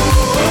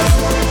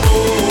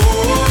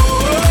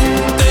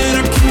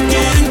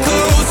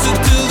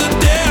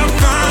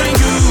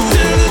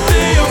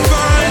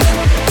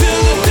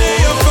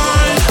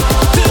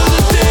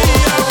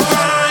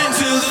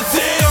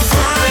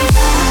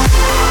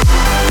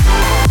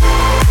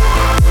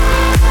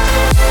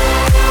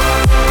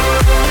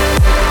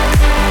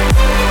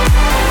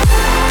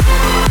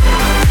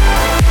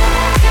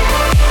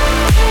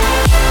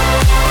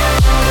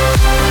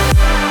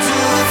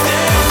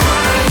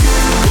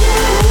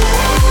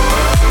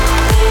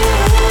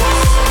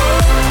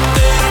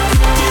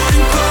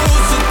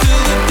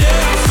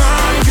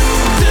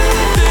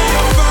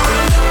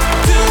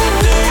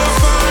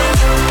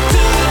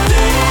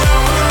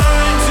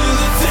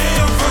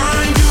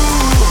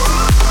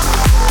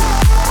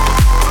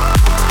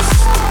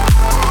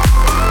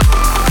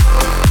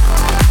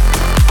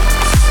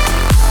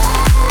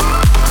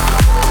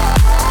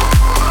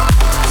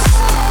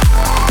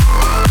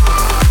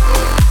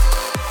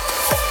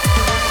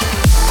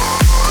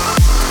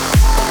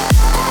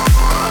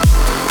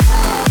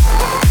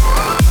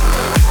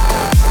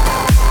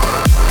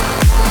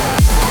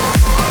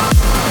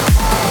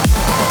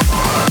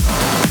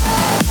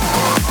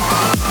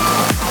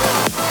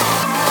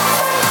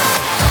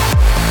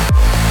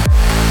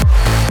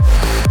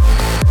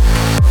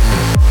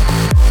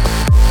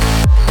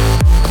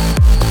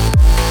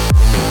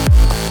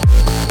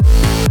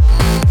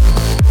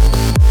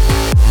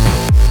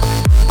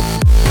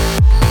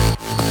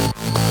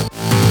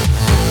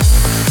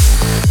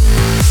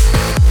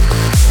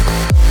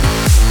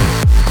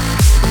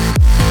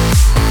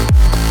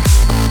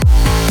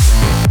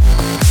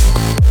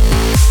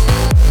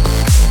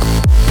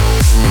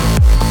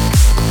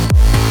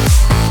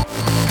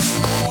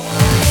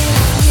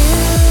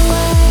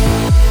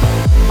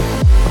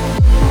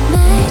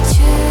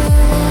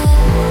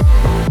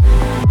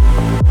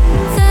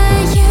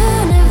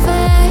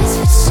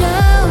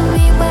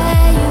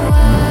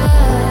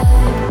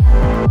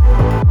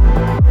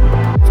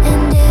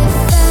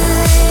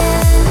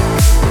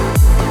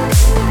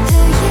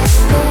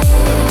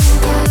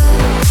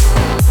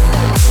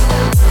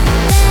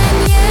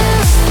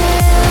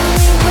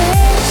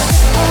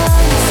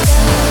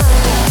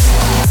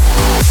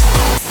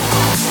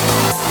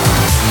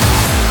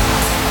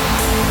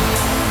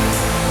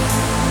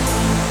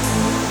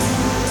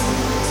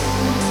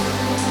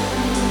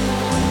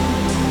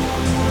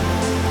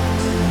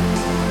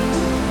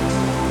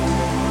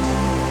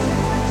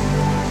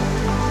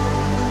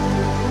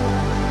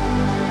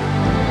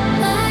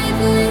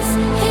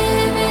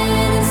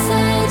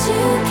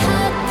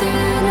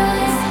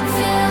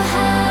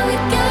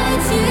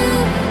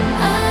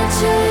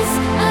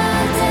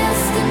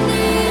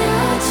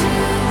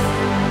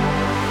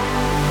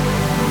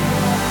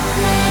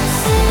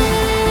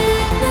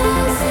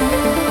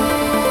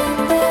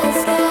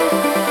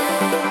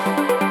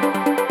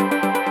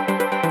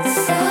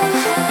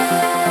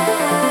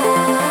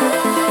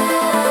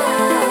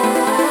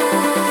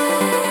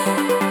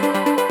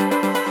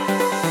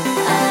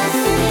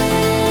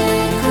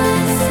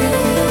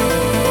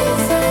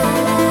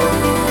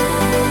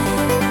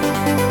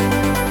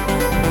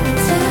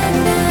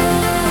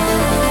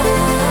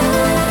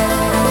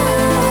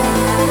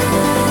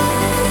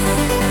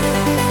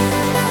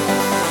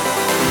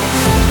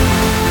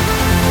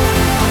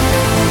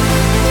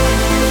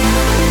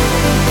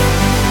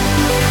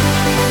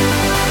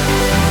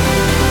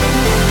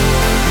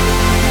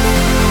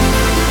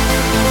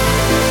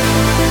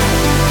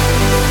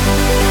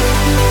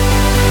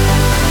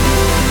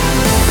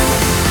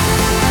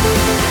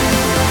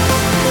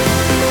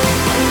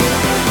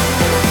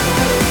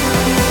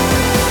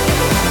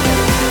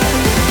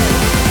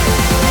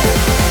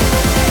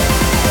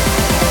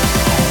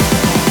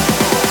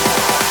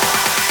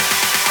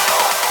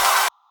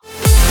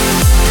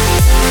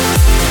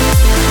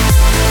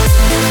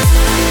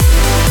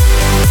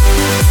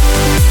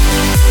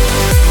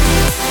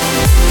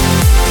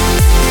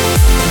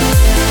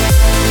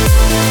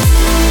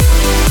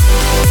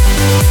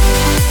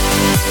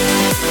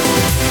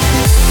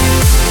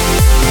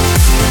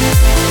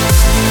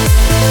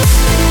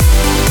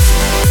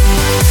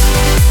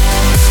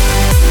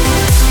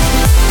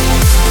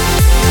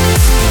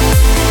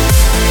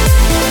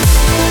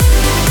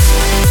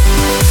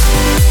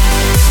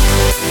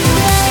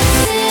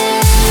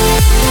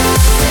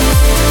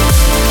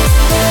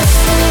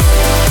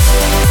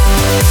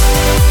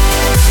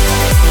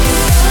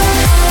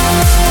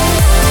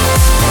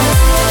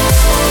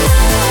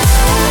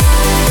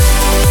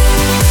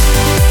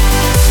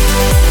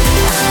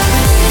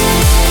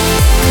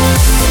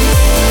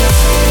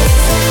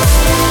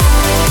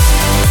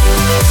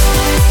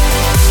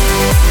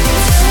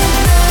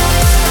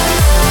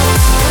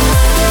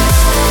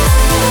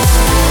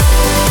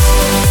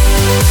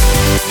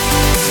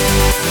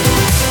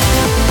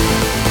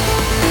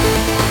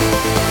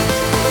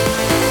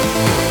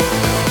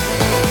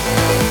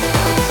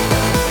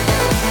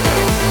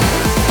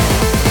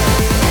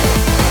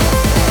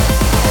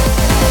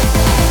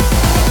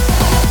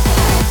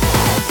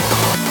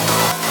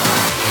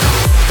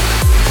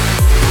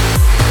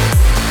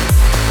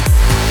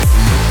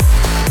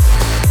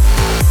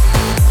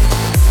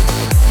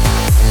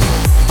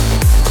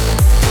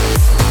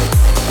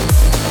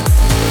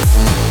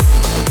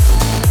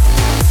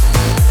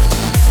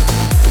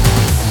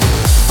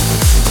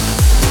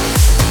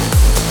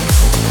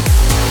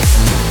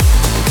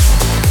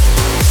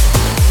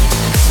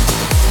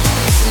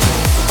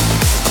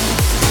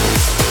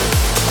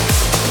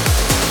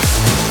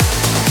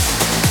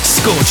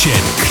 Scorching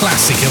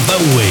Classic of the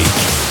Week.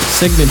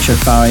 Signature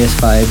Farius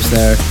vibes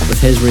there with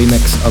his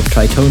remix of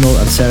Tritonal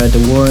and Sarah De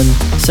Warren,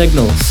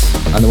 Signals,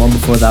 and the one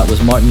before that was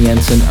Martin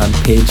Jensen and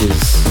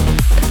Pages.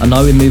 And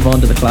now we move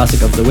on to the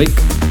Classic of the Week,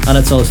 and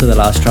it's also the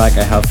last track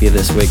I have for you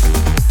this week.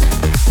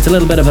 It's a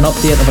little bit of an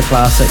update of a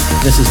classic.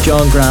 This is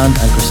John Grant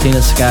and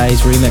Christina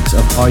Sky's remix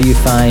of Are You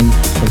Fine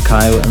from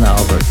Kyle and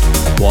Albert.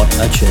 What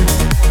a tune.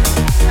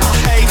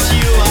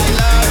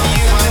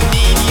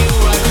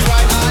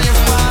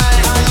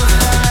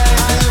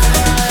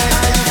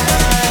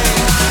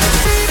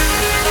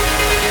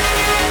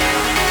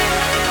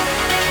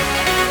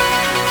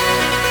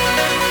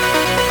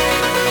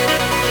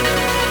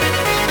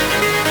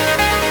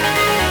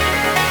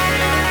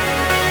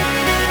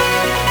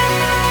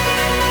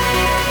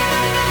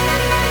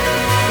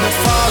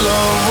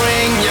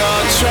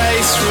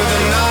 Trace through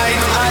the night.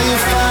 Are you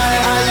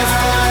fine? Are you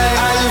fine?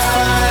 Are you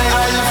fine?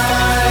 Are you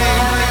fine?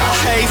 I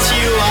hate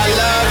you, I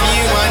love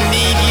you, I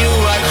need you,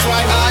 I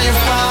cry. Are you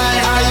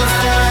fine? Are you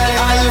fine?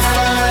 Are you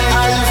fine?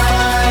 Are you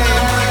fine?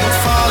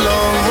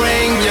 Follow,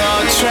 ring your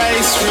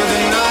trace through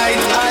the night.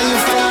 Are you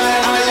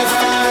fine? Are you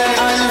fine?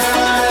 Are you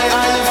fine?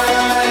 Are you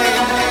fine?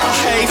 I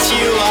hate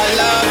you, I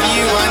love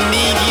you, I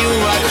need you,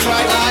 I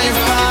cry. Are you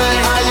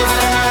fine? Are you fine?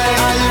 Are you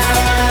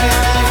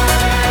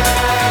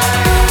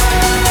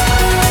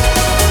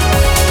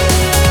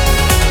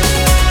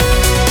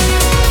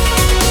fine?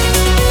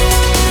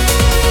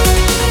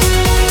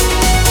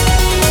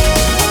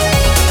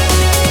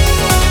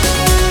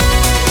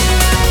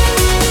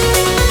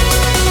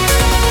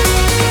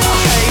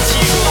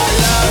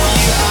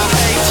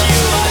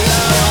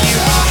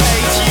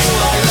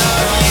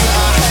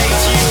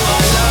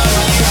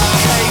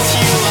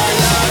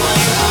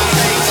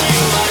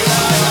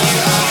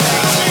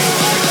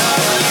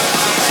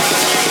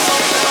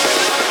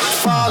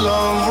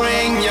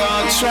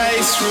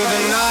 Trace through the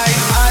night.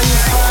 Are you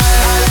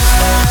fine? Are you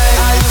fine?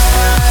 Are you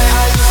fine?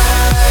 Are you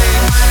fine?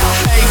 I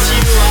hate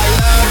you, I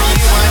love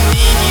you, I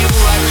need you,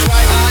 I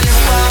cry. Are you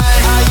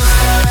fine? Are you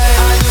fine?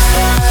 Are you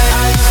fine?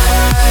 Are you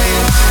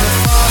fine?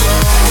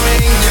 Follow,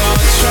 ring your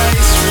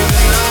trace through the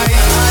night. Are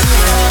you fine?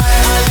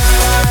 Are you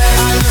fine?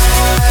 Are you fine? Are you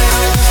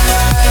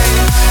fine?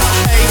 I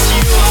hate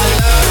you, I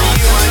love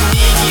you, I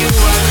need you, I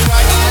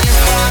cry. Are you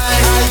fine?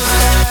 Are you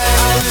fine?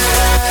 Are you fine? Are you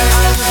fine?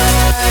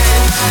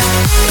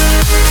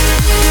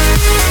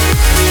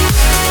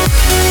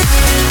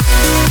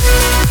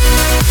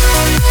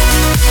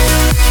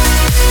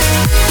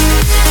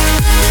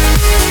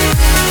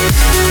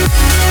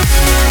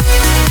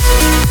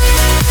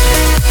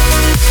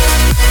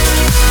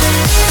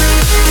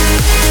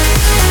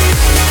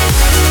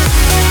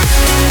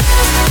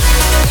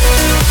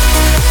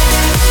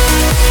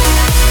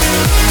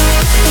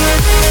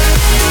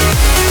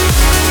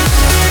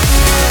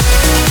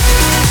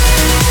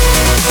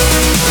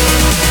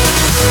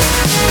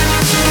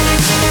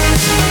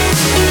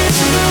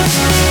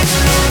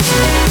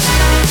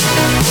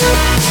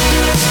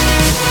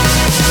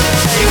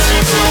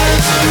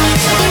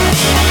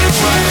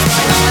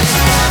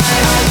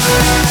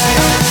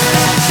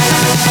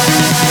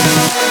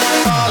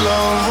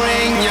 Follow,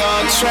 ring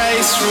your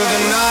trace through the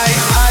night.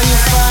 Are you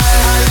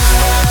fine? Are you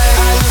fine?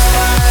 Are you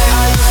fine?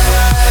 Are you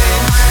fine?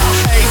 I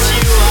hate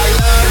you, I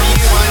love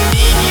you, I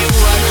need you, I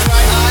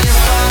cry. Are you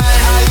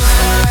fine? Are you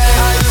fine?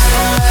 Are you fine? Are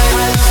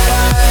you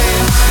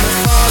fine?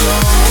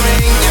 Follow,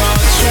 ring your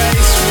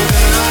trace through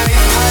the night. Are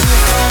you fine?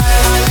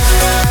 Are you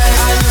fine?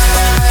 Are you fine?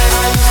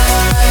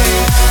 Are you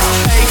fine? I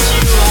hate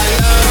you, I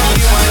love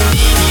you, I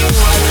need you, I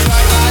cry.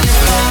 Are you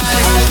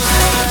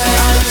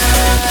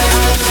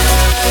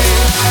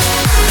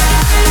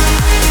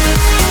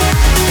fine? Are you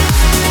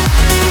fine?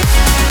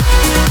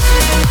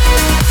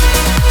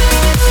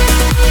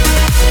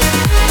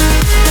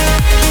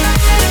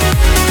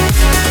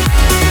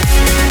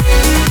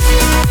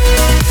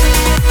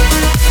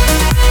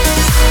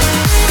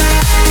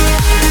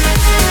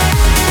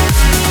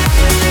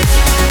 you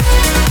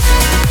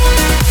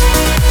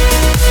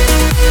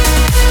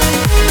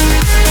fine? Are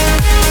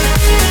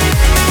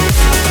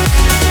you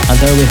And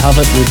there we have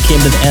it, we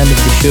came to the end of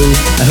the show.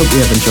 I hope you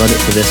have enjoyed it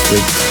for this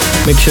week.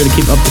 Make sure to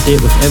keep up to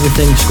date with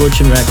everything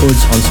Scorching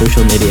Records on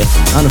social media,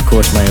 and of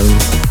course my own.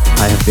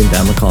 I have been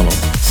Ben McConnell.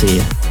 See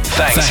you.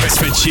 Thanks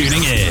for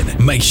tuning in.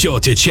 Make sure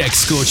to check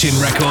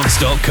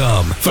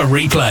scorchingrecords.com for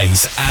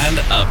replays and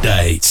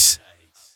updates.